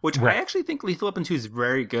 which I actually think Lethal Weapon 2 is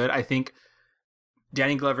very good. I think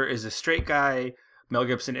Danny Glover is a straight guy. Mel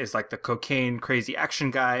Gibson is like the cocaine crazy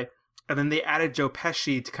action guy. And then they added Joe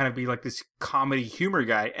Pesci to kind of be like this comedy humor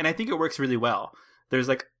guy. And I think it works really well. There's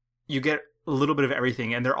like, you get a little bit of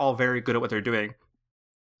everything and they're all very good at what they're doing.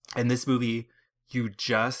 In this movie, you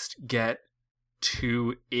just get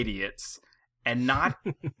two idiots and not,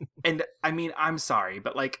 and I mean, I'm sorry,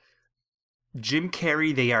 but like Jim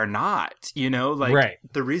Carrey, they are not, you know, like right.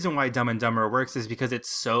 The reason why Dumb and Dumber works is because it's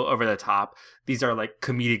so over the top. These are like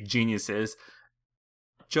comedic geniuses.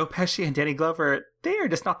 Joe Pesci and Danny Glover, they are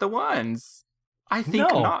just not the ones. I think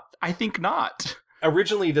not. I think not.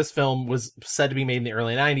 Originally, this film was said to be made in the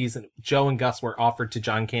early 90s, and Joe and Gus were offered to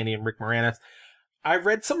John Candy and Rick Moranis. I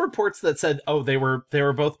read some reports that said, oh, they were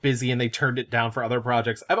both busy and they turned it down for other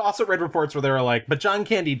projects. I've also read reports where they were like, but John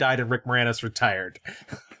Candy died and Rick Moranis retired.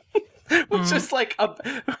 Which is like a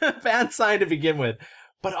bad sign to begin with.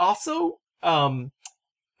 But also, John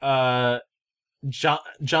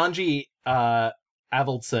G.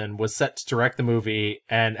 Avildsen was set to direct the movie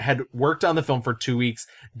and had worked on the film for 2 weeks.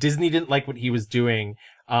 Disney didn't like what he was doing,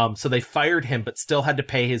 so they fired him, but still had to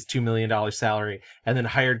pay his $2 million salary, and then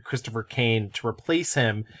hired Christopher Kane to replace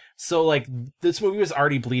him. So, like, this movie was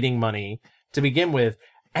already bleeding money to begin with.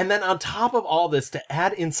 And then on top of all this, to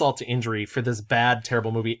add insult to injury for this bad,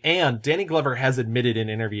 terrible movie, and Danny Glover has admitted in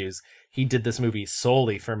interviews he did this movie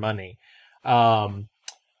solely for money. A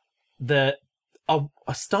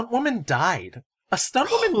stunt woman died. A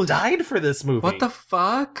stunt woman died for this movie. What the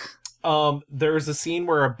fuck? There's a scene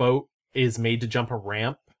where a boat is made to jump a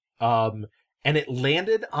ramp, and it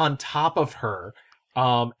landed on top of her,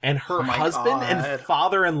 and her husband and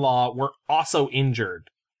father-in-law were also injured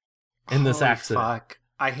in this accident. Fuck.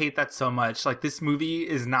 I hate that so much. Like, this movie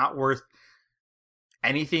is not worth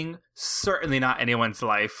anything. Certainly not anyone's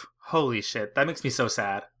life. Holy shit. That makes me so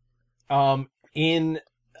sad. In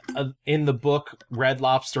the book Red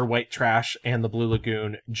Lobster, White Trash, and the Blue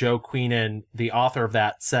Lagoon, Joe Queenan, the author of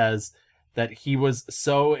that, says that he was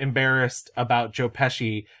so embarrassed about Joe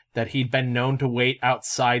Pesci that he'd been known to wait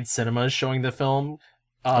outside cinemas showing the film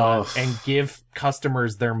and give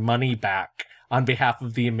customers their money back on behalf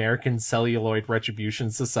of the American Celluloid Retribution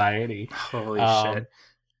Society. Holy shit.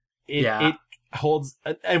 It holds,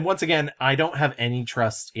 and once again, I don't have any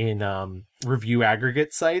trust in review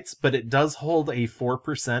aggregate sites, but it does hold a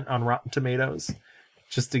 4% on Rotten Tomatoes,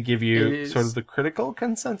 just to give you sort of the critical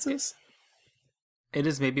consensus. It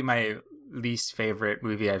is maybe my least favorite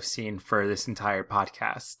movie I've seen for this entire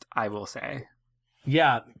podcast, I will say.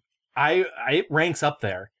 Yeah, it ranks up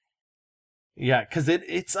there. Yeah, because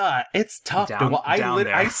it's tough. Down there.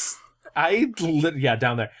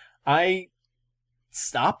 Down there. I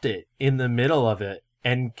stopped it in the middle of it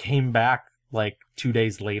and came back like 2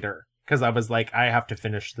 days later because I was like, I have to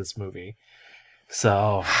finish this movie.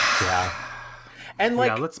 So yeah, and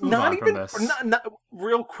like, let's move on from this. Not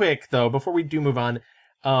real quick though, before we do move on.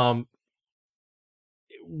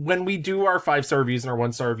 When we do our 5-star reviews and our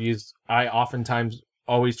 1-star reviews, I oftentimes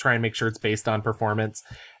always try and make sure it's based on performance.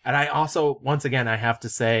 And I also, once again, I have to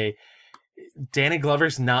say, Danny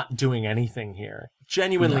Glover's not doing anything here.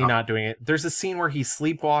 Genuinely not doing it. There's a scene where he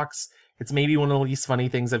sleepwalks. It's maybe one of the least funny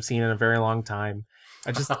things I've seen in a very long time.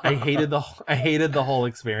 I hated the whole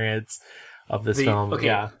experience of this film. Okay,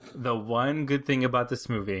 yeah. The one good thing about this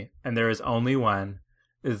movie, and there is only one,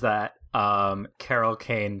 is that Carol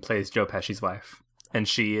Kane plays Joe Pesci's wife. And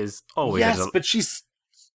she is always but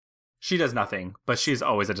she does nothing, but she's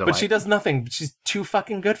always a delight. But she does nothing. She's too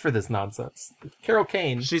fucking good for this nonsense. Carol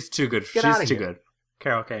Kane. She's too good. She's too good.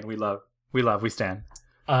 Carol Kane, we stand.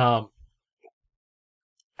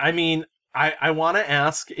 I mean, I want to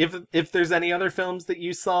ask if there's any other films that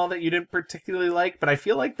you saw that you didn't particularly like, but I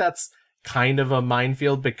feel like that's kind of a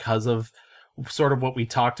minefield because of sort of what we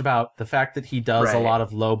talked about, the fact that he does a lot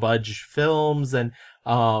of low budget films, and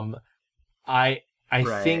I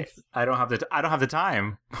think I don't have the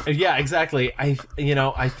time. Yeah, exactly. I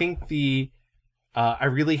think I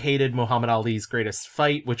really hated Muhammad Ali's Greatest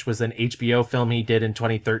Fight, which was an HBO film he did in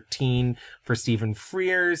 2013 for Stephen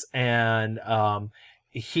Frears, and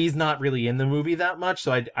he's not really in the movie that much,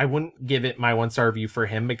 so I wouldn't give it my 1-star review for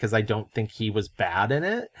him because I don't think he was bad in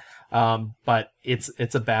it. But it's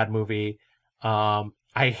a bad movie. I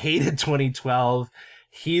hated 2012.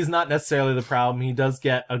 He's not necessarily the problem. He does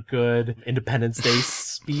get a good Independence Day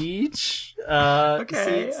speech.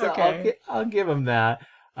 Okay. I'll give him that.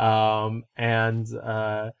 I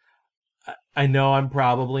know I'm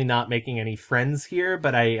probably not making any friends here,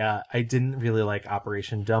 but I didn't really like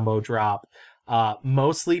Operation Dumbo Drop,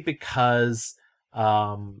 mostly because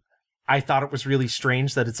I thought it was really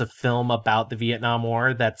strange that it's a film about the Vietnam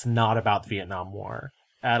War that's not about the Vietnam War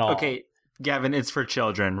at all. Okay, Gavin, it's for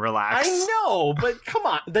children. Relax. I know, but come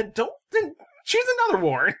on. Then choose another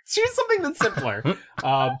war. Choose something that's simpler.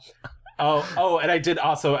 And I did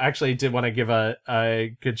also actually want to give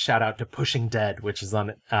a good shout out to Pushing Dead, which is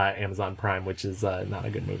on Amazon Prime, which is not a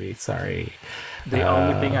good movie. Sorry. The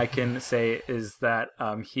only thing I can say is that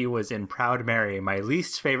he was in Proud Mary, my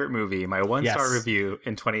least favorite movie, my 1-star review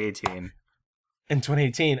in 2018. In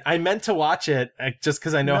 2018, I meant to watch it just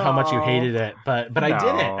because I know how much you hated it, but I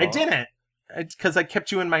didn't. I didn't because I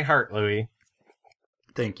kept you in my heart, Louis.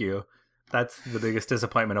 Thank you. That's the biggest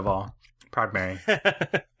disappointment of all. Proud Mary.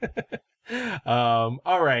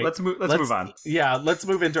 All right. Let's move on. Yeah, let's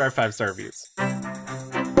move into our 5-star reviews.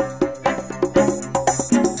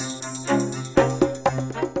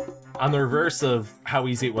 On the reverse of how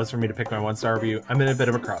easy it was for me to pick my 1-star review, I'm in a bit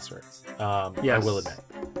of a crossroads. Yes. I will admit.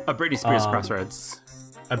 A Britney Spears crossroads.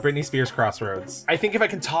 A Britney Spears crossroads. I think if I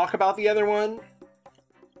can talk about the other one,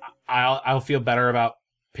 I'll feel better about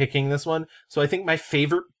picking this one. So I think my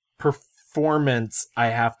favorite performance, I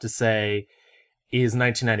have to say, is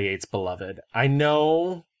 1998's Beloved. I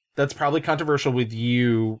know that's probably controversial with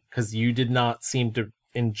you because you did not seem to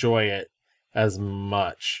enjoy it as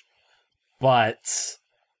much, but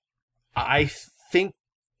I think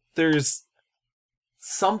there's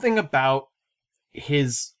something about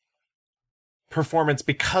his performance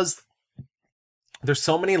because there's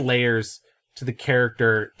so many layers to the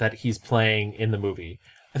character that he's playing in the movie.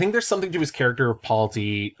 I think there's something to his character of Paul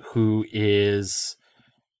D, who is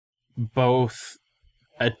both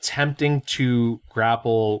attempting to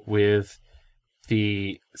grapple with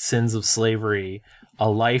the sins of slavery, a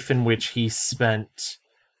life in which he spent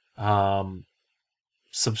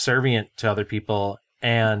subservient to other people,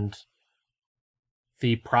 and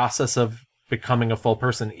the process of becoming a full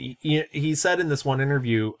person. He said in this one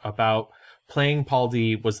interview about playing Paul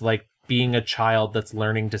D was like being a child that's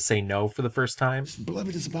learning to say no for the first time.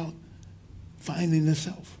 Beloved is about finding the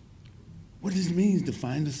self. What does it mean to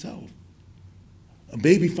find the self? A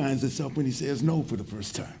baby finds itself when he says no for the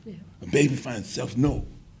first time. Yeah. A baby finds itself no.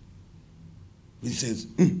 When he says,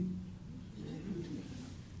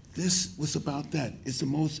 This was about that. It's the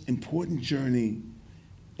most important journey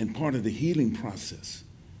and part of the healing process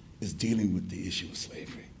is dealing with the issue of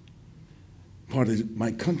slavery. Part of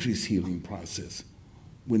my country's healing process,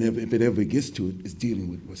 if it ever gets to it, is dealing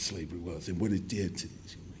with what slavery was and what it did to me.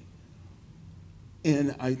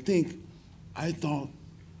 And I thought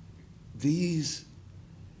these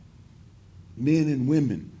men and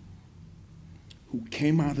women who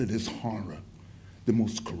came out of this horror, the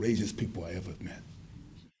most courageous people I ever met.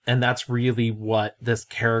 And that's really what this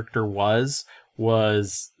character was,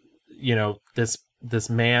 this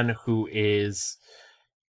man who is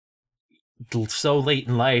so late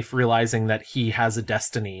in life realizing that he has a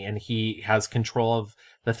destiny and he has control of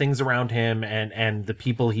the things around him and the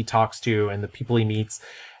people he talks to and the people he meets.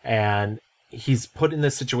 And he's put in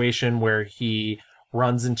this situation where he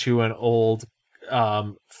runs into an old,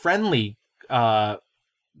 friendly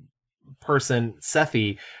person,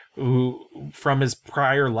 Sethi, who from his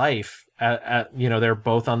prior life, they're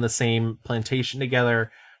both on the same plantation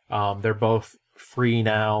together. They're both free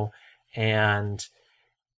now, and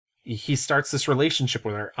he starts this relationship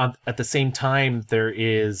with her. At the same time, there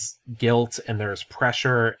is guilt and there's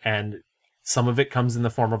pressure, and some of it comes in the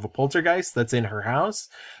form of a poltergeist that's in her house,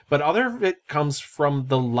 but other of it comes from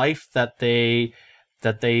the life that they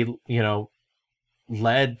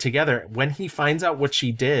led together. When he finds out what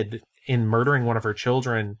she did in murdering one of her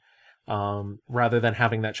children, rather than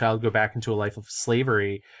having that child go back into a life of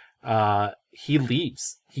slavery, he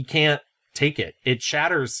leaves. He can't take it. It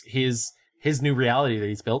shatters his new reality that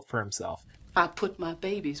he's built for himself. I put my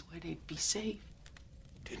babies where they'd be safe.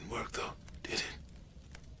 Didn't work though, did it?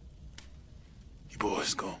 You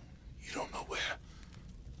boys gone, you don't know where.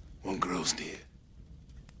 One girl's dead.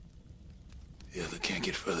 The other can't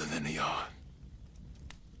get further than the yard.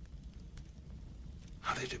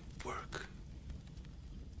 How did it work?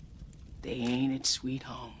 They ain't at Sweet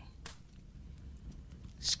Home.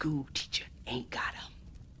 School teacher ain't got 'em.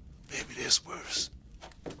 Maybe that's worse.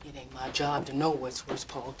 It ain't my job to know what's worse,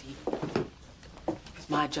 Paul D. It's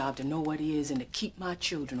my job to know what it is and to keep my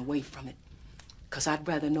children away from it. 'Cause I'd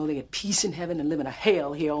rather know they had peace in heaven than live in a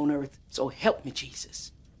hell here on earth. So help me,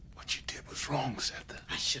 Jesus. What you did was wrong, Seth.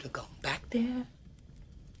 I should have gone back there.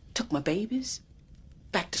 Took my babies.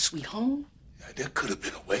 Back to Sweet Home. Yeah, there could have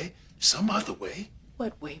been a way. Some other way.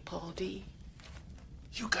 What way, Paul D?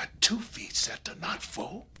 You got 2 feet, Seth, not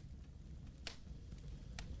 4.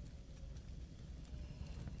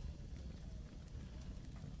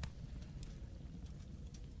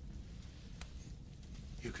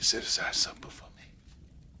 You can set aside something for me.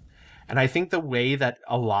 And I think the way that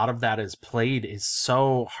a lot of that is played is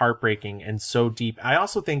so heartbreaking and so deep. I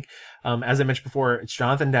also think, as I mentioned before, it's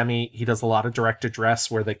Jonathan Demme. He does a lot of direct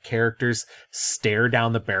address where the characters stare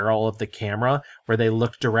down the barrel of the camera, where they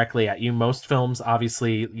look directly at you. Most films,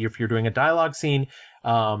 obviously, if you're doing a dialogue scene,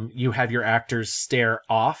 you have your actors stare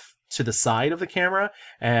off to the side of the camera.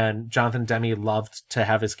 And Jonathan Demme loved to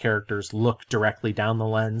have his characters look directly down the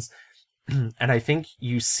lens. And I think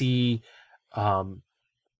you see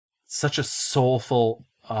such a soulful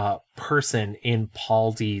person in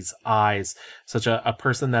Paul D's eyes, such a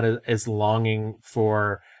person that is longing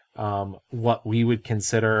for what we would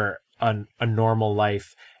consider a normal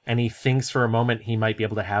life. And he thinks for a moment he might be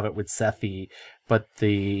able to have it with Sethi, but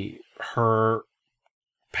her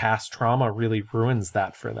past trauma really ruins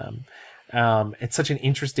that for them. It's such an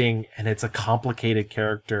interesting, and it's a complicated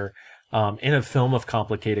character. In a film of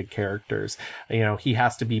complicated characters, he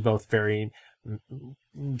has to be both very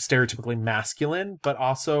stereotypically masculine, but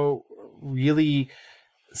also really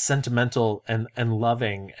sentimental and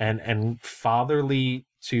loving and fatherly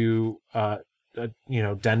to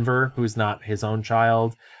Denver, who's not his own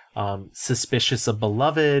child, suspicious of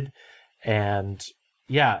Beloved, and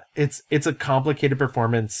yeah, it's a complicated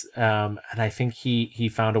performance, and I think he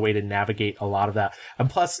found a way to navigate a lot of that. And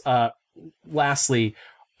plus, lastly,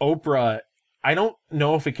 Oprah, I don't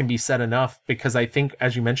know if it can be said enough, because I think,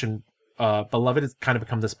 as you mentioned, Beloved has kind of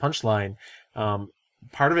become this punchline.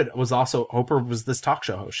 Part of it was also Oprah was this talk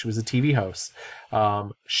show host. She was a TV host.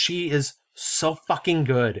 She is so fucking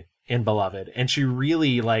good in Beloved, and she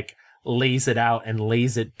really lays it out and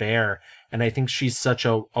lays it bare. And I think she's such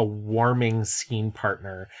a warming scene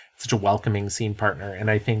partner, such a welcoming scene partner. And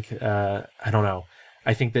I think, I don't know,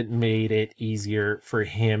 I think that made it easier for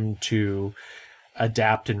him to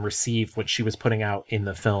adapt and receive what she was putting out in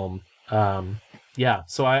the film.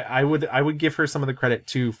 So I would give her some of the credit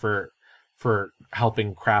too for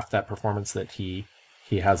helping craft that performance that he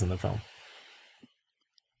has in the film.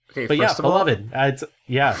 Okay, but first of all, Beloved,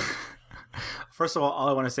 First of all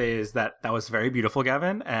I want to say is that was very beautiful,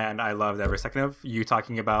 Gavin, and I loved every second of you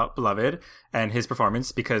talking about Beloved and his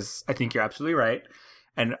performance, because I think you're absolutely right.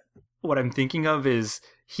 And what I'm thinking of is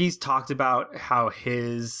he's talked about how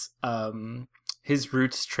his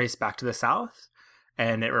roots trace back to the South,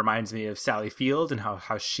 and it reminds me of Sally Field and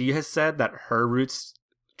how she has said that her roots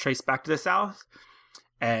trace back to the South,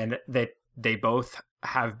 and that they both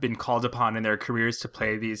have been called upon in their careers to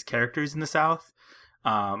play these characters in the South,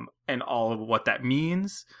 and all of what that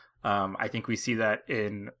means. I think we see that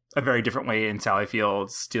in a very different way in Sally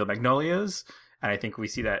Field's Steel Magnolias, and I think we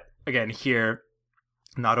see that again here,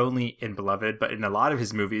 not only in Beloved, but in a lot of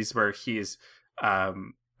his movies where he is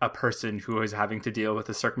a person who is having to deal with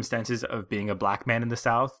the circumstances of being a black man in the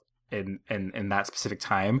South in that specific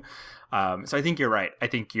time. So I think you're right. I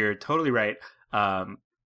think you're totally right.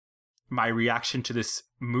 My reaction to this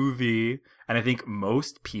movie, and I think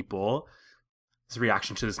most people's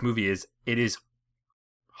reaction to this movie, is it is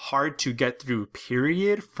hard to get through,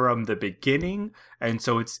 period, from the beginning. And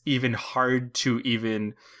so it's even hard to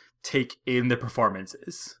even take in the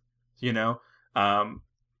performances, I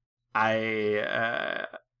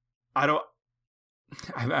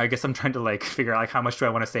guess I'm trying to figure out how much do I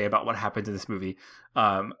want to say about what happens in this movie.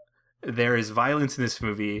 There is violence in this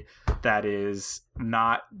movie that is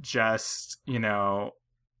not just,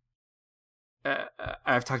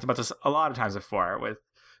 I've talked about this a lot of times before with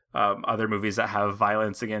other movies that have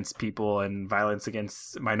violence against people and violence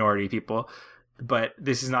against minority people. But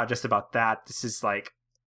this is not just about that. This is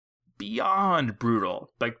beyond brutal.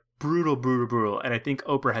 brutal. And I think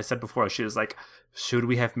Oprah has said before, she was like, should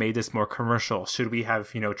we have made this more commercial? Should we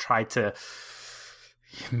have, tried to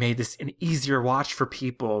made this an easier watch for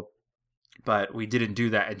people? But we didn't do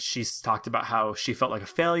that. And she's talked about how she felt like a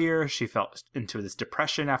failure. She felt into this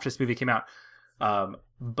depression after this movie came out.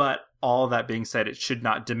 But all that being said, it should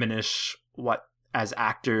not diminish what, as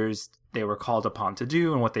actors, they were called upon to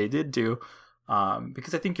do and what they did do.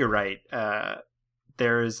 Because I think you're right.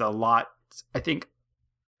 There's a lot. I think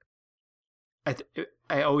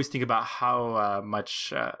I always think about how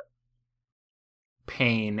much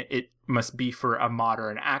pain it must be for a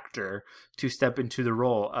modern actor to step into the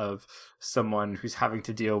role of someone who's having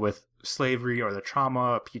to deal with slavery or the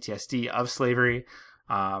trauma, PTSD of slavery,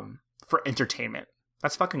 for entertainment.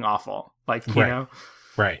 That's fucking awful. Like, you know?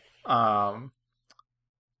 Right.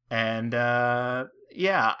 And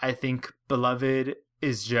yeah, I think Beloved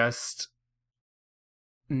is just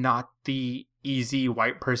not the easy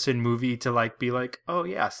white person movie to like be like, oh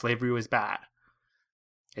yeah, slavery was bad.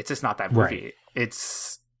 It's just not that movie. Right.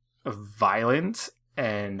 It's violent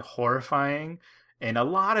and horrifying in a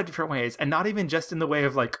lot of different ways, and not even just in the way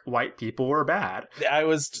of like white people were bad. I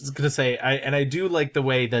was just gonna say, I do like the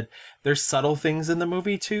way that there's subtle things in the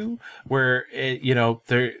movie too, where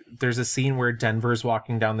there's a scene where Denver's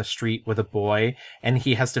walking down the street with a boy, and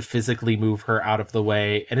he has to physically move her out of the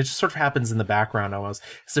way, and it just sort of happens in the background almost. He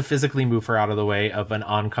has to physically move her out of the way of an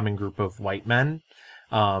oncoming group of white men.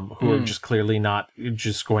 Who are just clearly not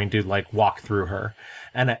just going to like walk through her.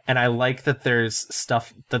 And I like that there's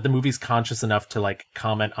stuff that the movie's conscious enough to like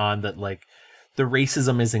comment on, that like the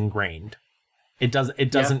racism is ingrained. It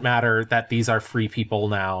doesn't matter that these are free people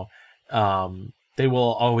now. They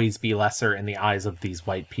will always be lesser in the eyes of these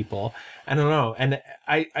white people. I don't know. And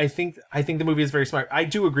I think the movie is very smart. I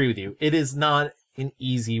do agree with you. It is not an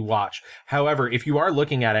easy watch. However, if you are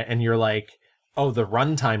looking at it and you're like, oh, the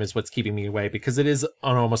runtime is what's keeping me away, because it is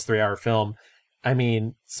an almost 3-hour film. I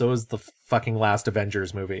mean, so is the fucking last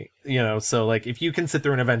Avengers movie, so like if you can sit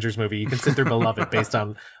through an Avengers movie, you can sit through Beloved based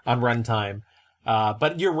on runtime.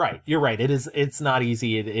 But you're right. It's not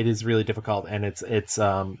easy. It is really difficult. And it's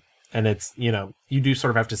you do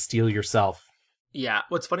sort of have to steel yourself. Yeah.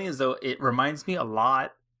 What's funny is though, it reminds me a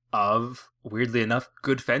lot of, weirdly enough,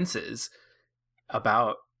 Good Fences,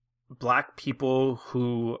 about Black people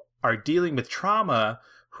who are dealing with trauma,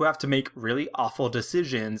 who have to make really awful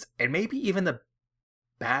decisions, and maybe even the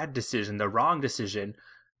bad decision, the wrong decision,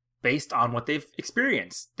 based on what they've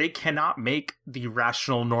experienced. They cannot make the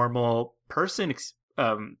rational, normal person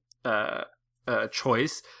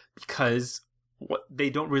choice, because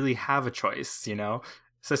they don't really have a choice.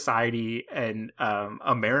 Society and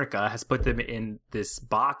America has put them in this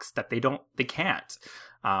box that they can't.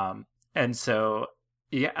 And so,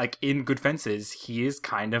 yeah, like in Good Fences, he is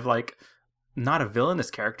kind of like not a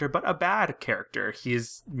villainous character, but a bad character. He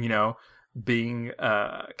is, being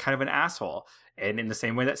kind of an asshole. And in the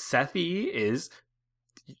same way that Sethi is,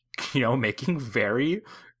 making very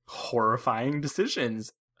horrifying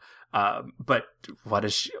decisions. But what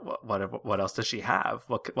is she? What else does she have?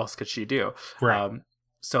 What else could she do? Right.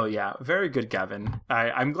 So yeah, very good, Gavin.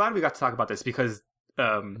 I'm glad we got to talk about this, because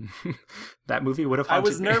that movie would have haunted I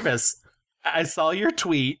was me. nervous. I saw your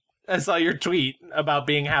tweet about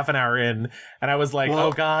being half an hour in, and I was like,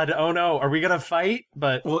 oh God, oh no, are we going to fight?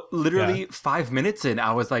 But literally 5 minutes in,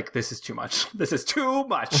 I was like, this is too much. This is too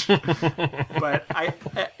much. But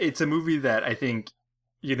it's a movie that I think,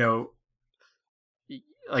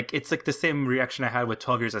 like, it's like the same reaction I had with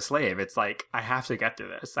 12 Years a Slave. It's like, I have to get through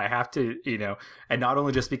this. I have to, and not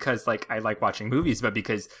only just because like I like watching movies, but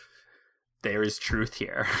because there is truth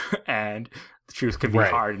here, and the truth can be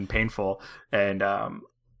hard and painful, and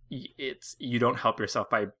you don't help yourself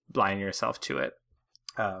by blinding yourself to it.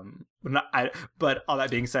 But all that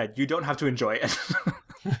being said, you don't have to enjoy it.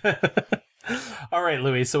 All right,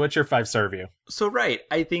 Louis. So what's your 5-star review? So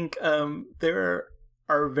I think there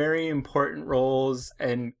are very important roles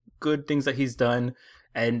and good things that he's done.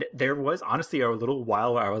 And there was honestly a little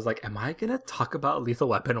while where I was like, am I going to talk about Lethal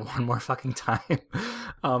Weapon one more fucking time?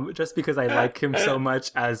 Just because I like him so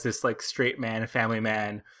much as this like straight man, family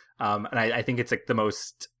man. And I think it's like the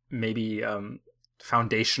most maybe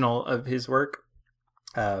foundational of his work,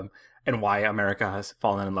 and why America has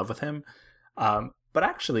fallen in love with him. But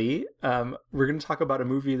actually, we're going to talk about a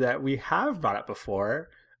movie that we have brought up before.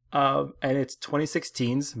 And it's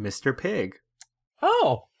 2016's Mr. Pig.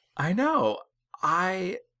 Oh, I know.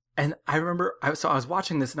 I remember, I was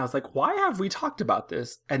watching this and I was like, why have we talked about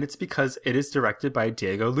this? And it's because it is directed by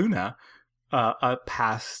Diego Luna, a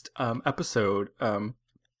past episode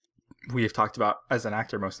we have talked about as an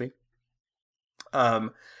actor mostly. And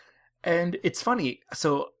it's funny.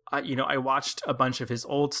 So I watched a bunch of his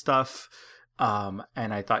old stuff, and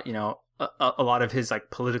I thought, a lot of his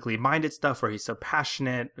like politically minded stuff where he's so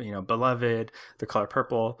passionate, Beloved, The Color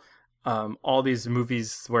Purple, all these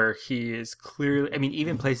movies where he is clearly,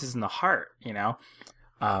 even Places in the Heart,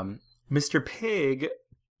 Mr. Pig,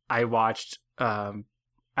 I watched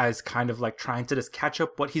as kind of like trying to just catch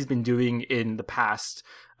up what he's been doing in the past,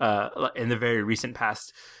 in the very recent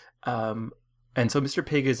past. And so Mr.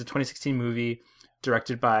 Pig is a 2016 movie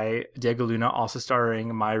directed by Diego Luna, also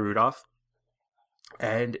starring Maya Rudolph.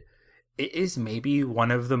 And it is maybe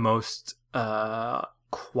one of the most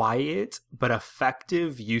quiet but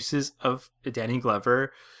effective uses of Danny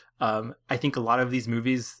Glover. I think a lot of these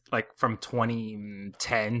movies, like from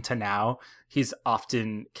 2010 to now, he's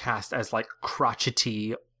often cast as like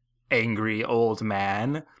crotchety, angry old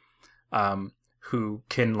man who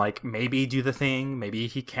can like maybe do the thing, maybe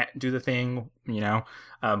he can't do the thing,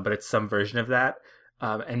 but it's some version of that.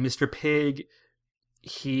 And Mr. Pig,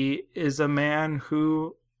 he is a man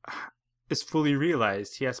who is fully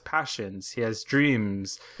realized. He has passions. He has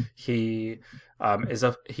dreams. He's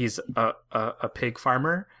a pig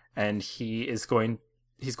farmer, and he's going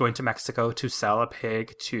to Mexico to sell a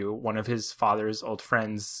pig to one of his father's old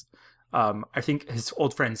friends. I think his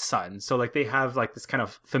old friend's son. So like they have like this kind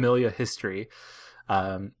of familial history.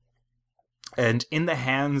 And in the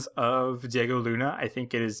hands of Diego Luna, I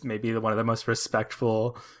think it is maybe one of the most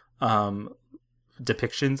respectful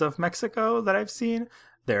depictions of Mexico that I've seen.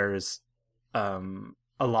 There's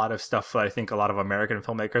a lot of stuff that I think a lot of American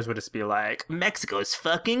filmmakers would just be like, Mexico's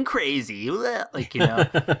fucking crazy, like,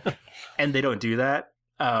 and they don't do that.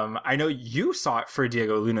 I know you saw it for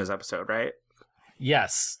Diego Luna's episode, right?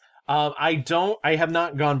 Yes. I have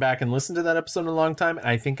not gone back and listened to that episode in a long time. And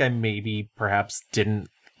I think I maybe perhaps didn't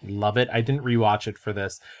love it. I didn't rewatch it for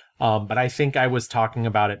this. But I think I was talking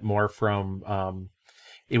about it more from,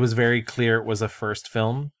 it was very clear it was a first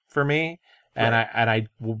film for me. And right.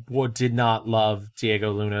 I did not love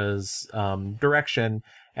Diego Luna's direction.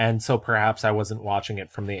 And so perhaps I wasn't watching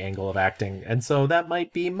it from the angle of acting. And so that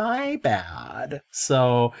might be my bad.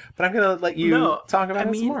 So, but I'm going to let you talk about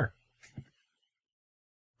it some more.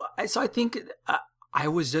 So I think I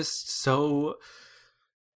was just so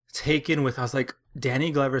taken with, I was like,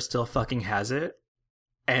 Danny Glover still fucking has it.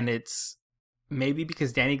 And it's maybe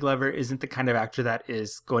because Danny Glover isn't the kind of actor that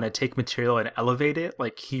is going to take material and elevate it.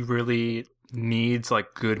 Like, he really needs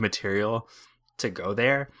like good material to go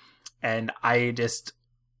there. And I just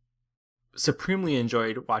supremely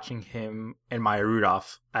enjoyed watching him and Maya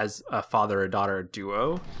Rudolph as a father-daughter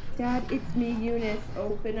duo. Dad, it's me, Eunice.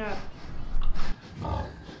 Open up.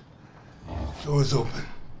 Door's open.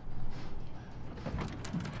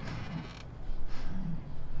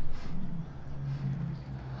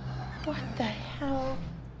 What the hell?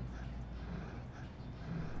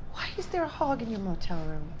 Why is there a hog in your motel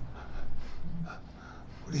room?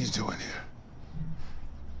 What are you doing here?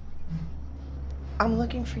 I'm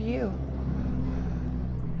looking for you.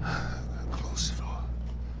 Close the door.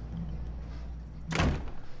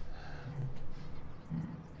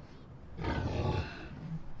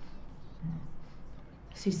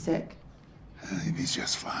 Is he sick? He'll be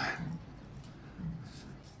just fine.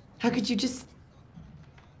 How could you just...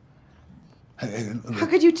 Hey, How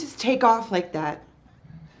could you just take off like that?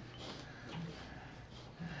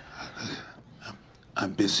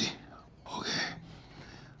 I'm busy, okay?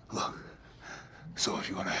 Look, so if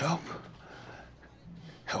you want to help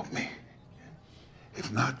me.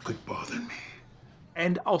 If not, quit bothering me.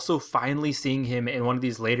 And also finally seeing him in one of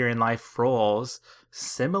these later in life roles,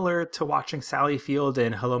 similar to watching Sally Field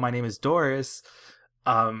in Hello, My Name is Doris,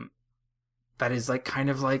 that is like kind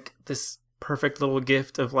of like this perfect little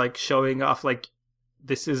gift of like showing off like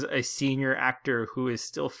this is a senior actor who is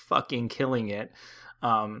still fucking killing it.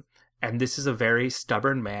 And this is a very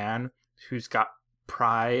stubborn man who's got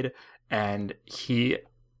pride, and he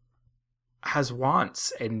has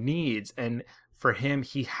wants and needs. And for him,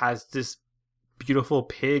 he has this beautiful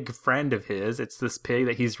pig friend of his. It's this pig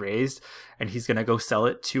that he's raised, and he's going to go sell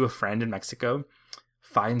it to a friend in Mexico.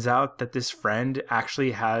 Finds out that this friend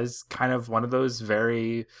actually has kind of one of those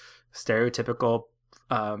very stereotypical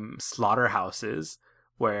slaughterhouses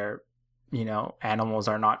where, animals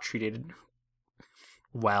are not treated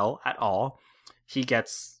well at all. He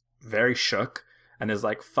gets very shook and is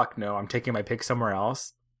like, fuck no, I'm taking my pig somewhere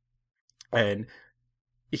else. And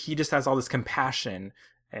he just has all this compassion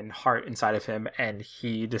and heart inside of him, and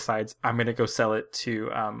he decides, I'm going to go sell it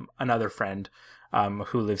to another friend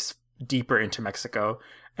who lives deeper into Mexico.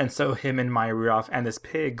 And so him and Maya Rudolph and this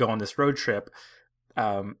pig go on this road trip,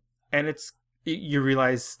 and you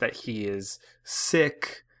realize that he is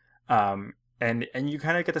sick, and you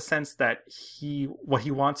kind of get the sense that what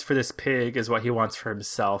he wants for this pig is what he wants for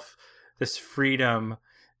himself. This freedom,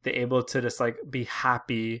 the able to just like be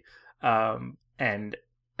happy, and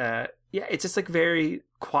it's just like very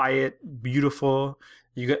quiet, beautiful.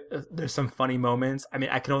 There's some funny moments. I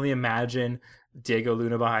mean, I can only imagine Diego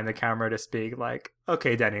Luna behind the camera just being like,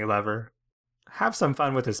 "Okay, Danny Glover, have some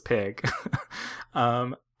fun with this pig."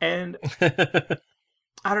 And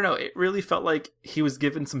I don't know, it really felt like he was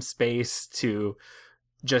given some space to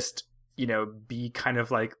just, be kind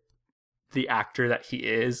of like the actor that he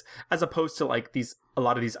is, as opposed to like a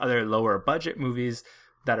lot of these other lower budget movies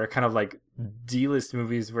that are kind of like D-list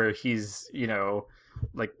movies where he's,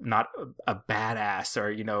 like not a badass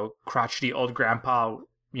or, crotchety old grandpa,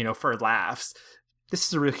 for laughs. This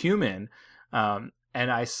is a real human. And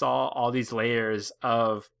I saw all these layers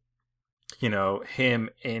of, him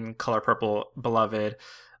in Color Purple, Beloved,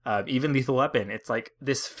 even Lethal Weapon. It's like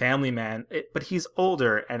this family man, but he's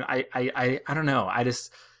older. And I don't know. I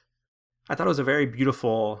thought it was a very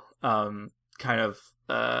beautiful kind of,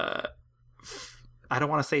 I don't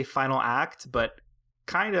want to say final act, but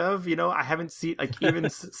kind of, I haven't seen, like, even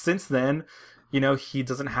since then, he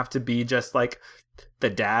doesn't have to be just like the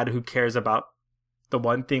dad who cares about the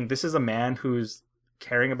one thing. This is a man who's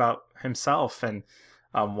caring about himself and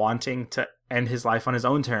wanting to end his life on his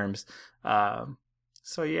own terms.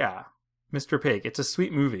 So yeah, Mr. Pig, it's a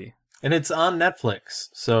sweet movie. And it's on Netflix,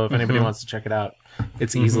 so if anybody wants to check it out,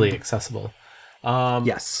 it's easily accessible.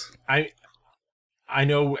 Yes. I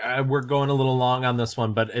know we're going a little long on this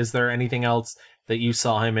one, but is there anything else that you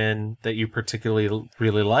saw him in that you particularly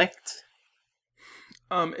really liked?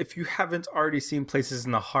 If you haven't already seen Places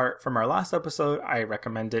in the Heart from our last episode, I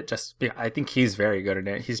recommend it. I think he's very good in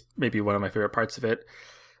it. He's maybe one of my favorite parts of it.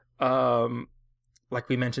 Like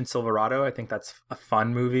we mentioned, Silverado. I think that's a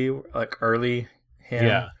fun movie, like early him.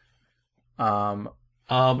 Yeah. What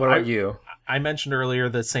about you? I mentioned earlier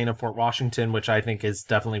the Saint of Fort Washington, which I think is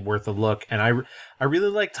definitely worth a look. And I really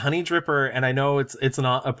liked Honey Dripper, and I know it's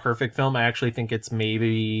not a perfect film. I actually think it's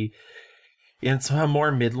a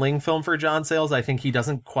more middling film for John Sayles. I think he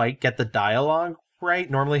doesn't quite get the dialogue right.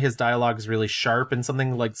 Normally his dialogue is really sharp and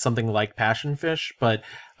something like Passion Fish, but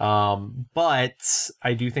I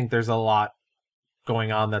do think there's a lot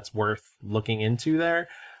going on that's worth looking into there.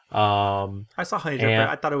 I saw Honey Dripper.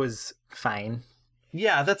 I thought it was fine.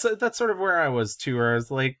 Yeah, that's sort of where I was too, where I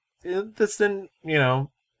was like, this didn't,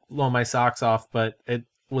 blow my socks off, but it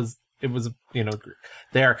was,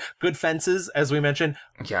 there. Good fences, as we mentioned.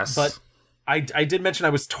 Yes. But I did mention I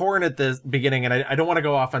was torn at the beginning, and I don't want to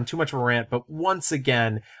go off on too much of a rant, but once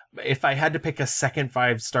again, if I had to pick a second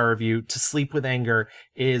 5-star review, To Sleep with Anger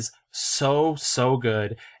is so, so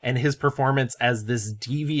good. And his performance as this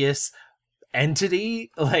devious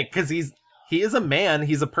entity, like, because he is a man,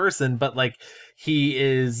 he's a person, but like he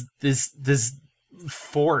is this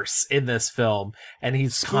force in this film, and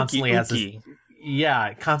he's constantly has his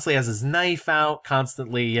knife out,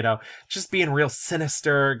 constantly, just being real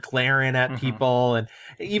sinister, glaring at people, and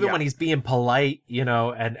even when he's being polite,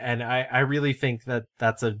 and I really think that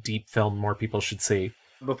that's a deep film more people should see.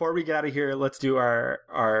 Before we get out of here, let's do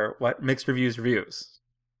our mixed reviews.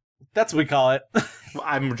 That's what we call it. Well,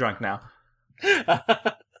 I'm drunk now.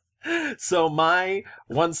 So my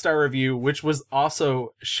 1-star review, which was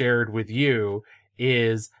also shared with you,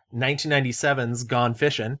 is 1997's Gone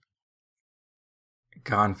Fishin'.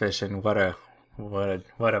 Gone Fishin', what a movie.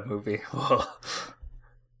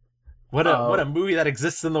 What a movie that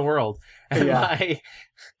exists in the world. And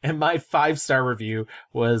my 5-star review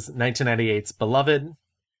was 1998's Beloved.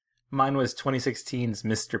 Mine was 2016's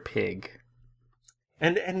Mr. Pig.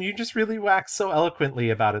 And you just really waxed so eloquently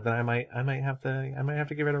about it that I might have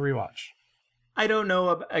to give it a rewatch. I don't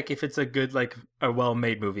know if it's a good, a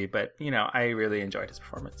well-made movie, but I really enjoyed his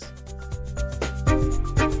performance.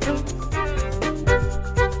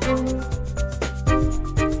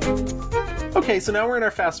 Okay, so now we're in our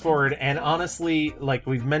fast forward, and honestly, like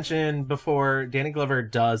we've mentioned before, Danny Glover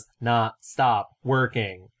does not stop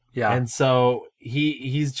working. Yeah. And so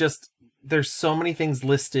he's just, there's so many things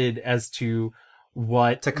listed as to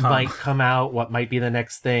what might come out, what might be the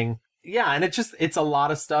next thing. Yeah, and it's a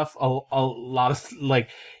lot of stuff, a lot of,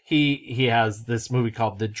 he has this movie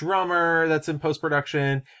called The Drummer that's in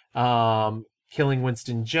post-production, Killing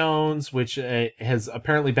Winston Jones, which has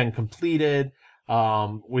apparently been completed,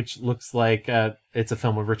 which looks like it's a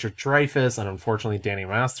film with Richard Dreyfuss and unfortunately Danny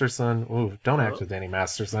Masterson. Ooh, don't act with Danny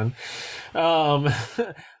Masterson.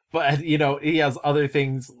 But, he has other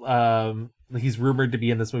things. He's rumored to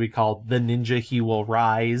be in this movie called The Ninja He Will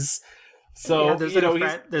Rise, So yeah, there's, you like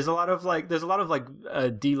know, there's a lot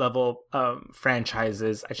of D-level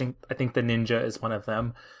franchises. I think the Ninja is one of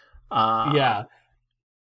them. Yeah.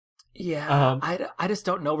 I just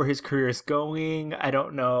don't know where his career is going. I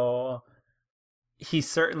don't know. He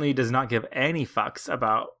certainly does not give any fucks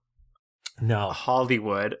about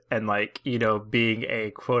Hollywood and, like, you know, being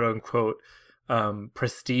a quote unquote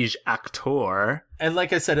prestige actor. And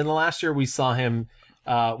like I said, in the last year we saw him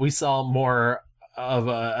we saw more of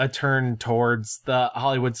a turn towards the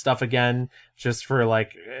Hollywood stuff again, just for,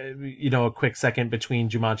 like, you know, a quick second between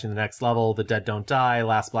Jumanji: The Next Level, The Dead Don't Die,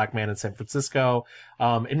 Last Black Man in San Francisco.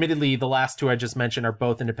 Admittedly, the last two I just mentioned are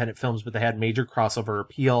both independent films, but they had major crossover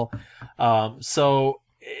appeal. So,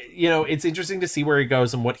 you know, it's interesting to see where he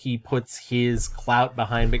goes and what he puts his clout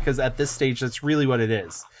behind, because at this stage, that's really what it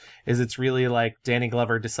is it's really like Danny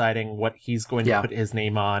Glover deciding what he's going to put his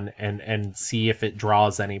name on and see if it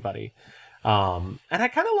draws anybody. And I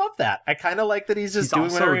kind of love that. I kind of like that he's just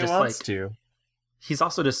doing whatever he wants to. He's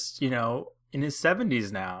also just, you know, in his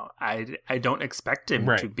 70s now. I don't expect him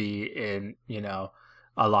to be in, you know,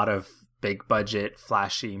 a lot of big budget,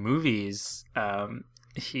 flashy movies.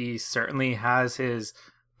 He certainly has his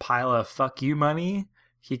pile of fuck you money.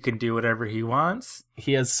 He can do whatever he wants.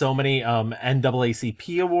 He has so many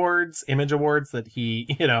NAACP awards, Image Awards, that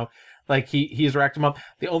he, you know, like he's racked them up.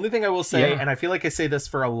 The only thing I will say, and I feel like I say this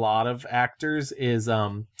for a lot of actors, is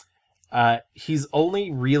he's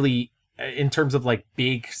only really, in terms of like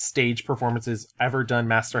big stage performances, ever done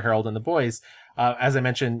Master Harold and the Boys. As I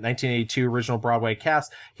mentioned, 1982 original Broadway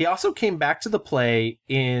cast. He also came back to the play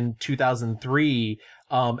in 2003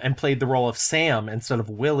 and played the role of Sam instead of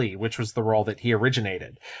Willie, which was the role that he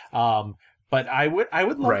originated. But I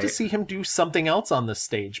would love to see him do something else on this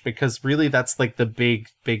stage, because really that's like the big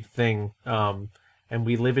thing. And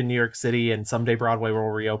we live in New York City, and someday Broadway will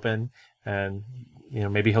reopen, and, you know,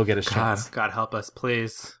 maybe he'll get his chance. God help us,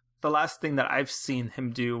 please. The last thing that I've seen him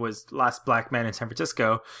do was Last Black Man in San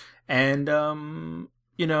Francisco, and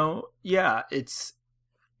you know, yeah, it's,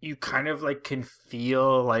 you kind of like can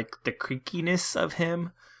feel like the creakiness of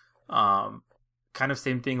him. Kind of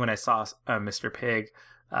same thing when I saw Mr. Pig.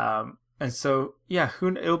 And so, yeah,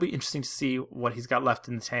 it'll be interesting to see what he's got left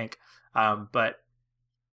in the tank. But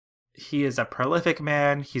he is a prolific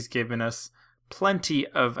man. He's given us plenty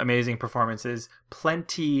of amazing performances,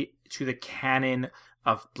 plenty to the canon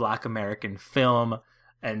of Black American film.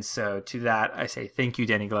 And so to that, I say thank you,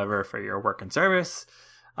 Danny Glover, for your work and service.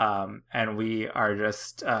 And we are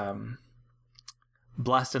just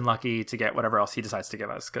blessed and lucky to get whatever else he decides to give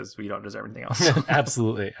us, because we don't deserve anything else.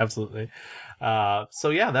 Absolutely. So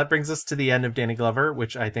yeah, that brings us to the end of Danny Glover,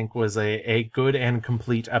 which I think was a good and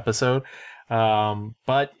complete episode.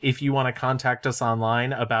 But if you want to contact us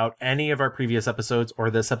online about any of our previous episodes or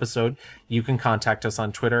this episode, you can contact us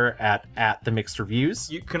on Twitter at The Mixed Reviews.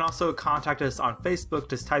 You can also contact us on Facebook.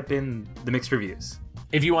 Just type in The Mixed Reviews.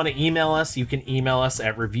 If you want to email us, you can email us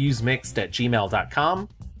at reviewsmixed@gmail.com.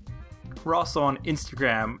 We're also on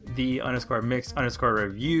Instagram,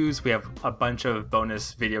 _mixed_reviews. We have a bunch of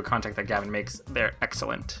bonus video content that Gavin makes. They're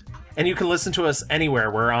excellent. And you can listen to us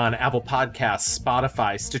anywhere. We're on Apple Podcasts,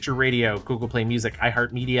 Spotify, Stitcher Radio, Google Play Music,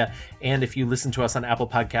 iHeartMedia. And if you listen to us on Apple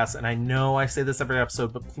Podcasts, and I know I say this every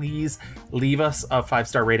episode, but please leave us a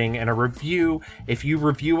 5-star rating and a review. If you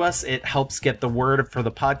review us, it helps get the word for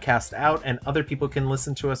the podcast out, and other people can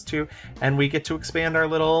listen to us too. And we get to expand our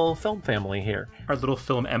little film family here. Our little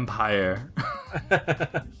film empire.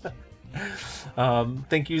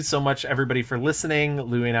 Thank you so much, everybody, for listening.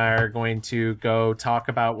 Louie and I are going to go talk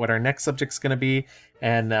about what our next subject's going to be,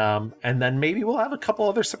 and then maybe we'll have a couple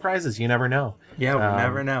other surprises. You never know. Yeah, we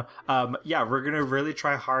never know. Yeah, we're gonna really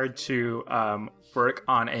try hard to work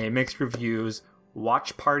on a Mixed Reviews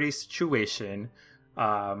watch party situation.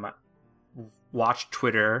 Watch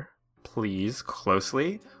Twitter, please,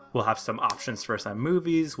 closely. We'll have some options for some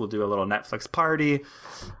movies. We'll do a little Netflix party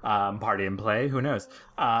and play. Who knows?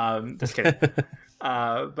 Just kidding.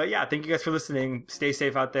 But yeah, thank you guys for listening. Stay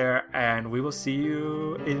safe out there, and we will see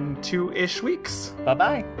you in 2-ish weeks.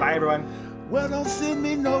 Bye-bye. Bye, everyone. Well, don't send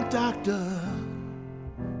me no doctor.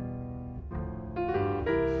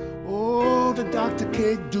 Oh, the doctor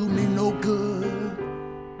can't do me no good.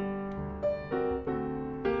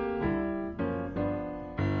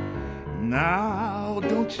 Now,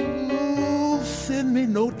 don't you send me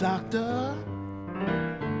no doctor.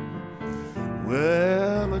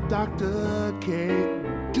 Well, a doctor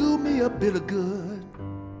can't do me a bit of good.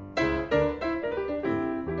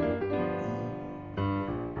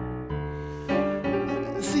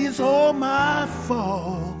 See, it's all my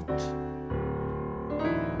fault.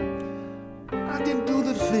 I didn't do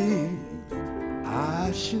the things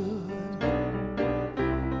I should.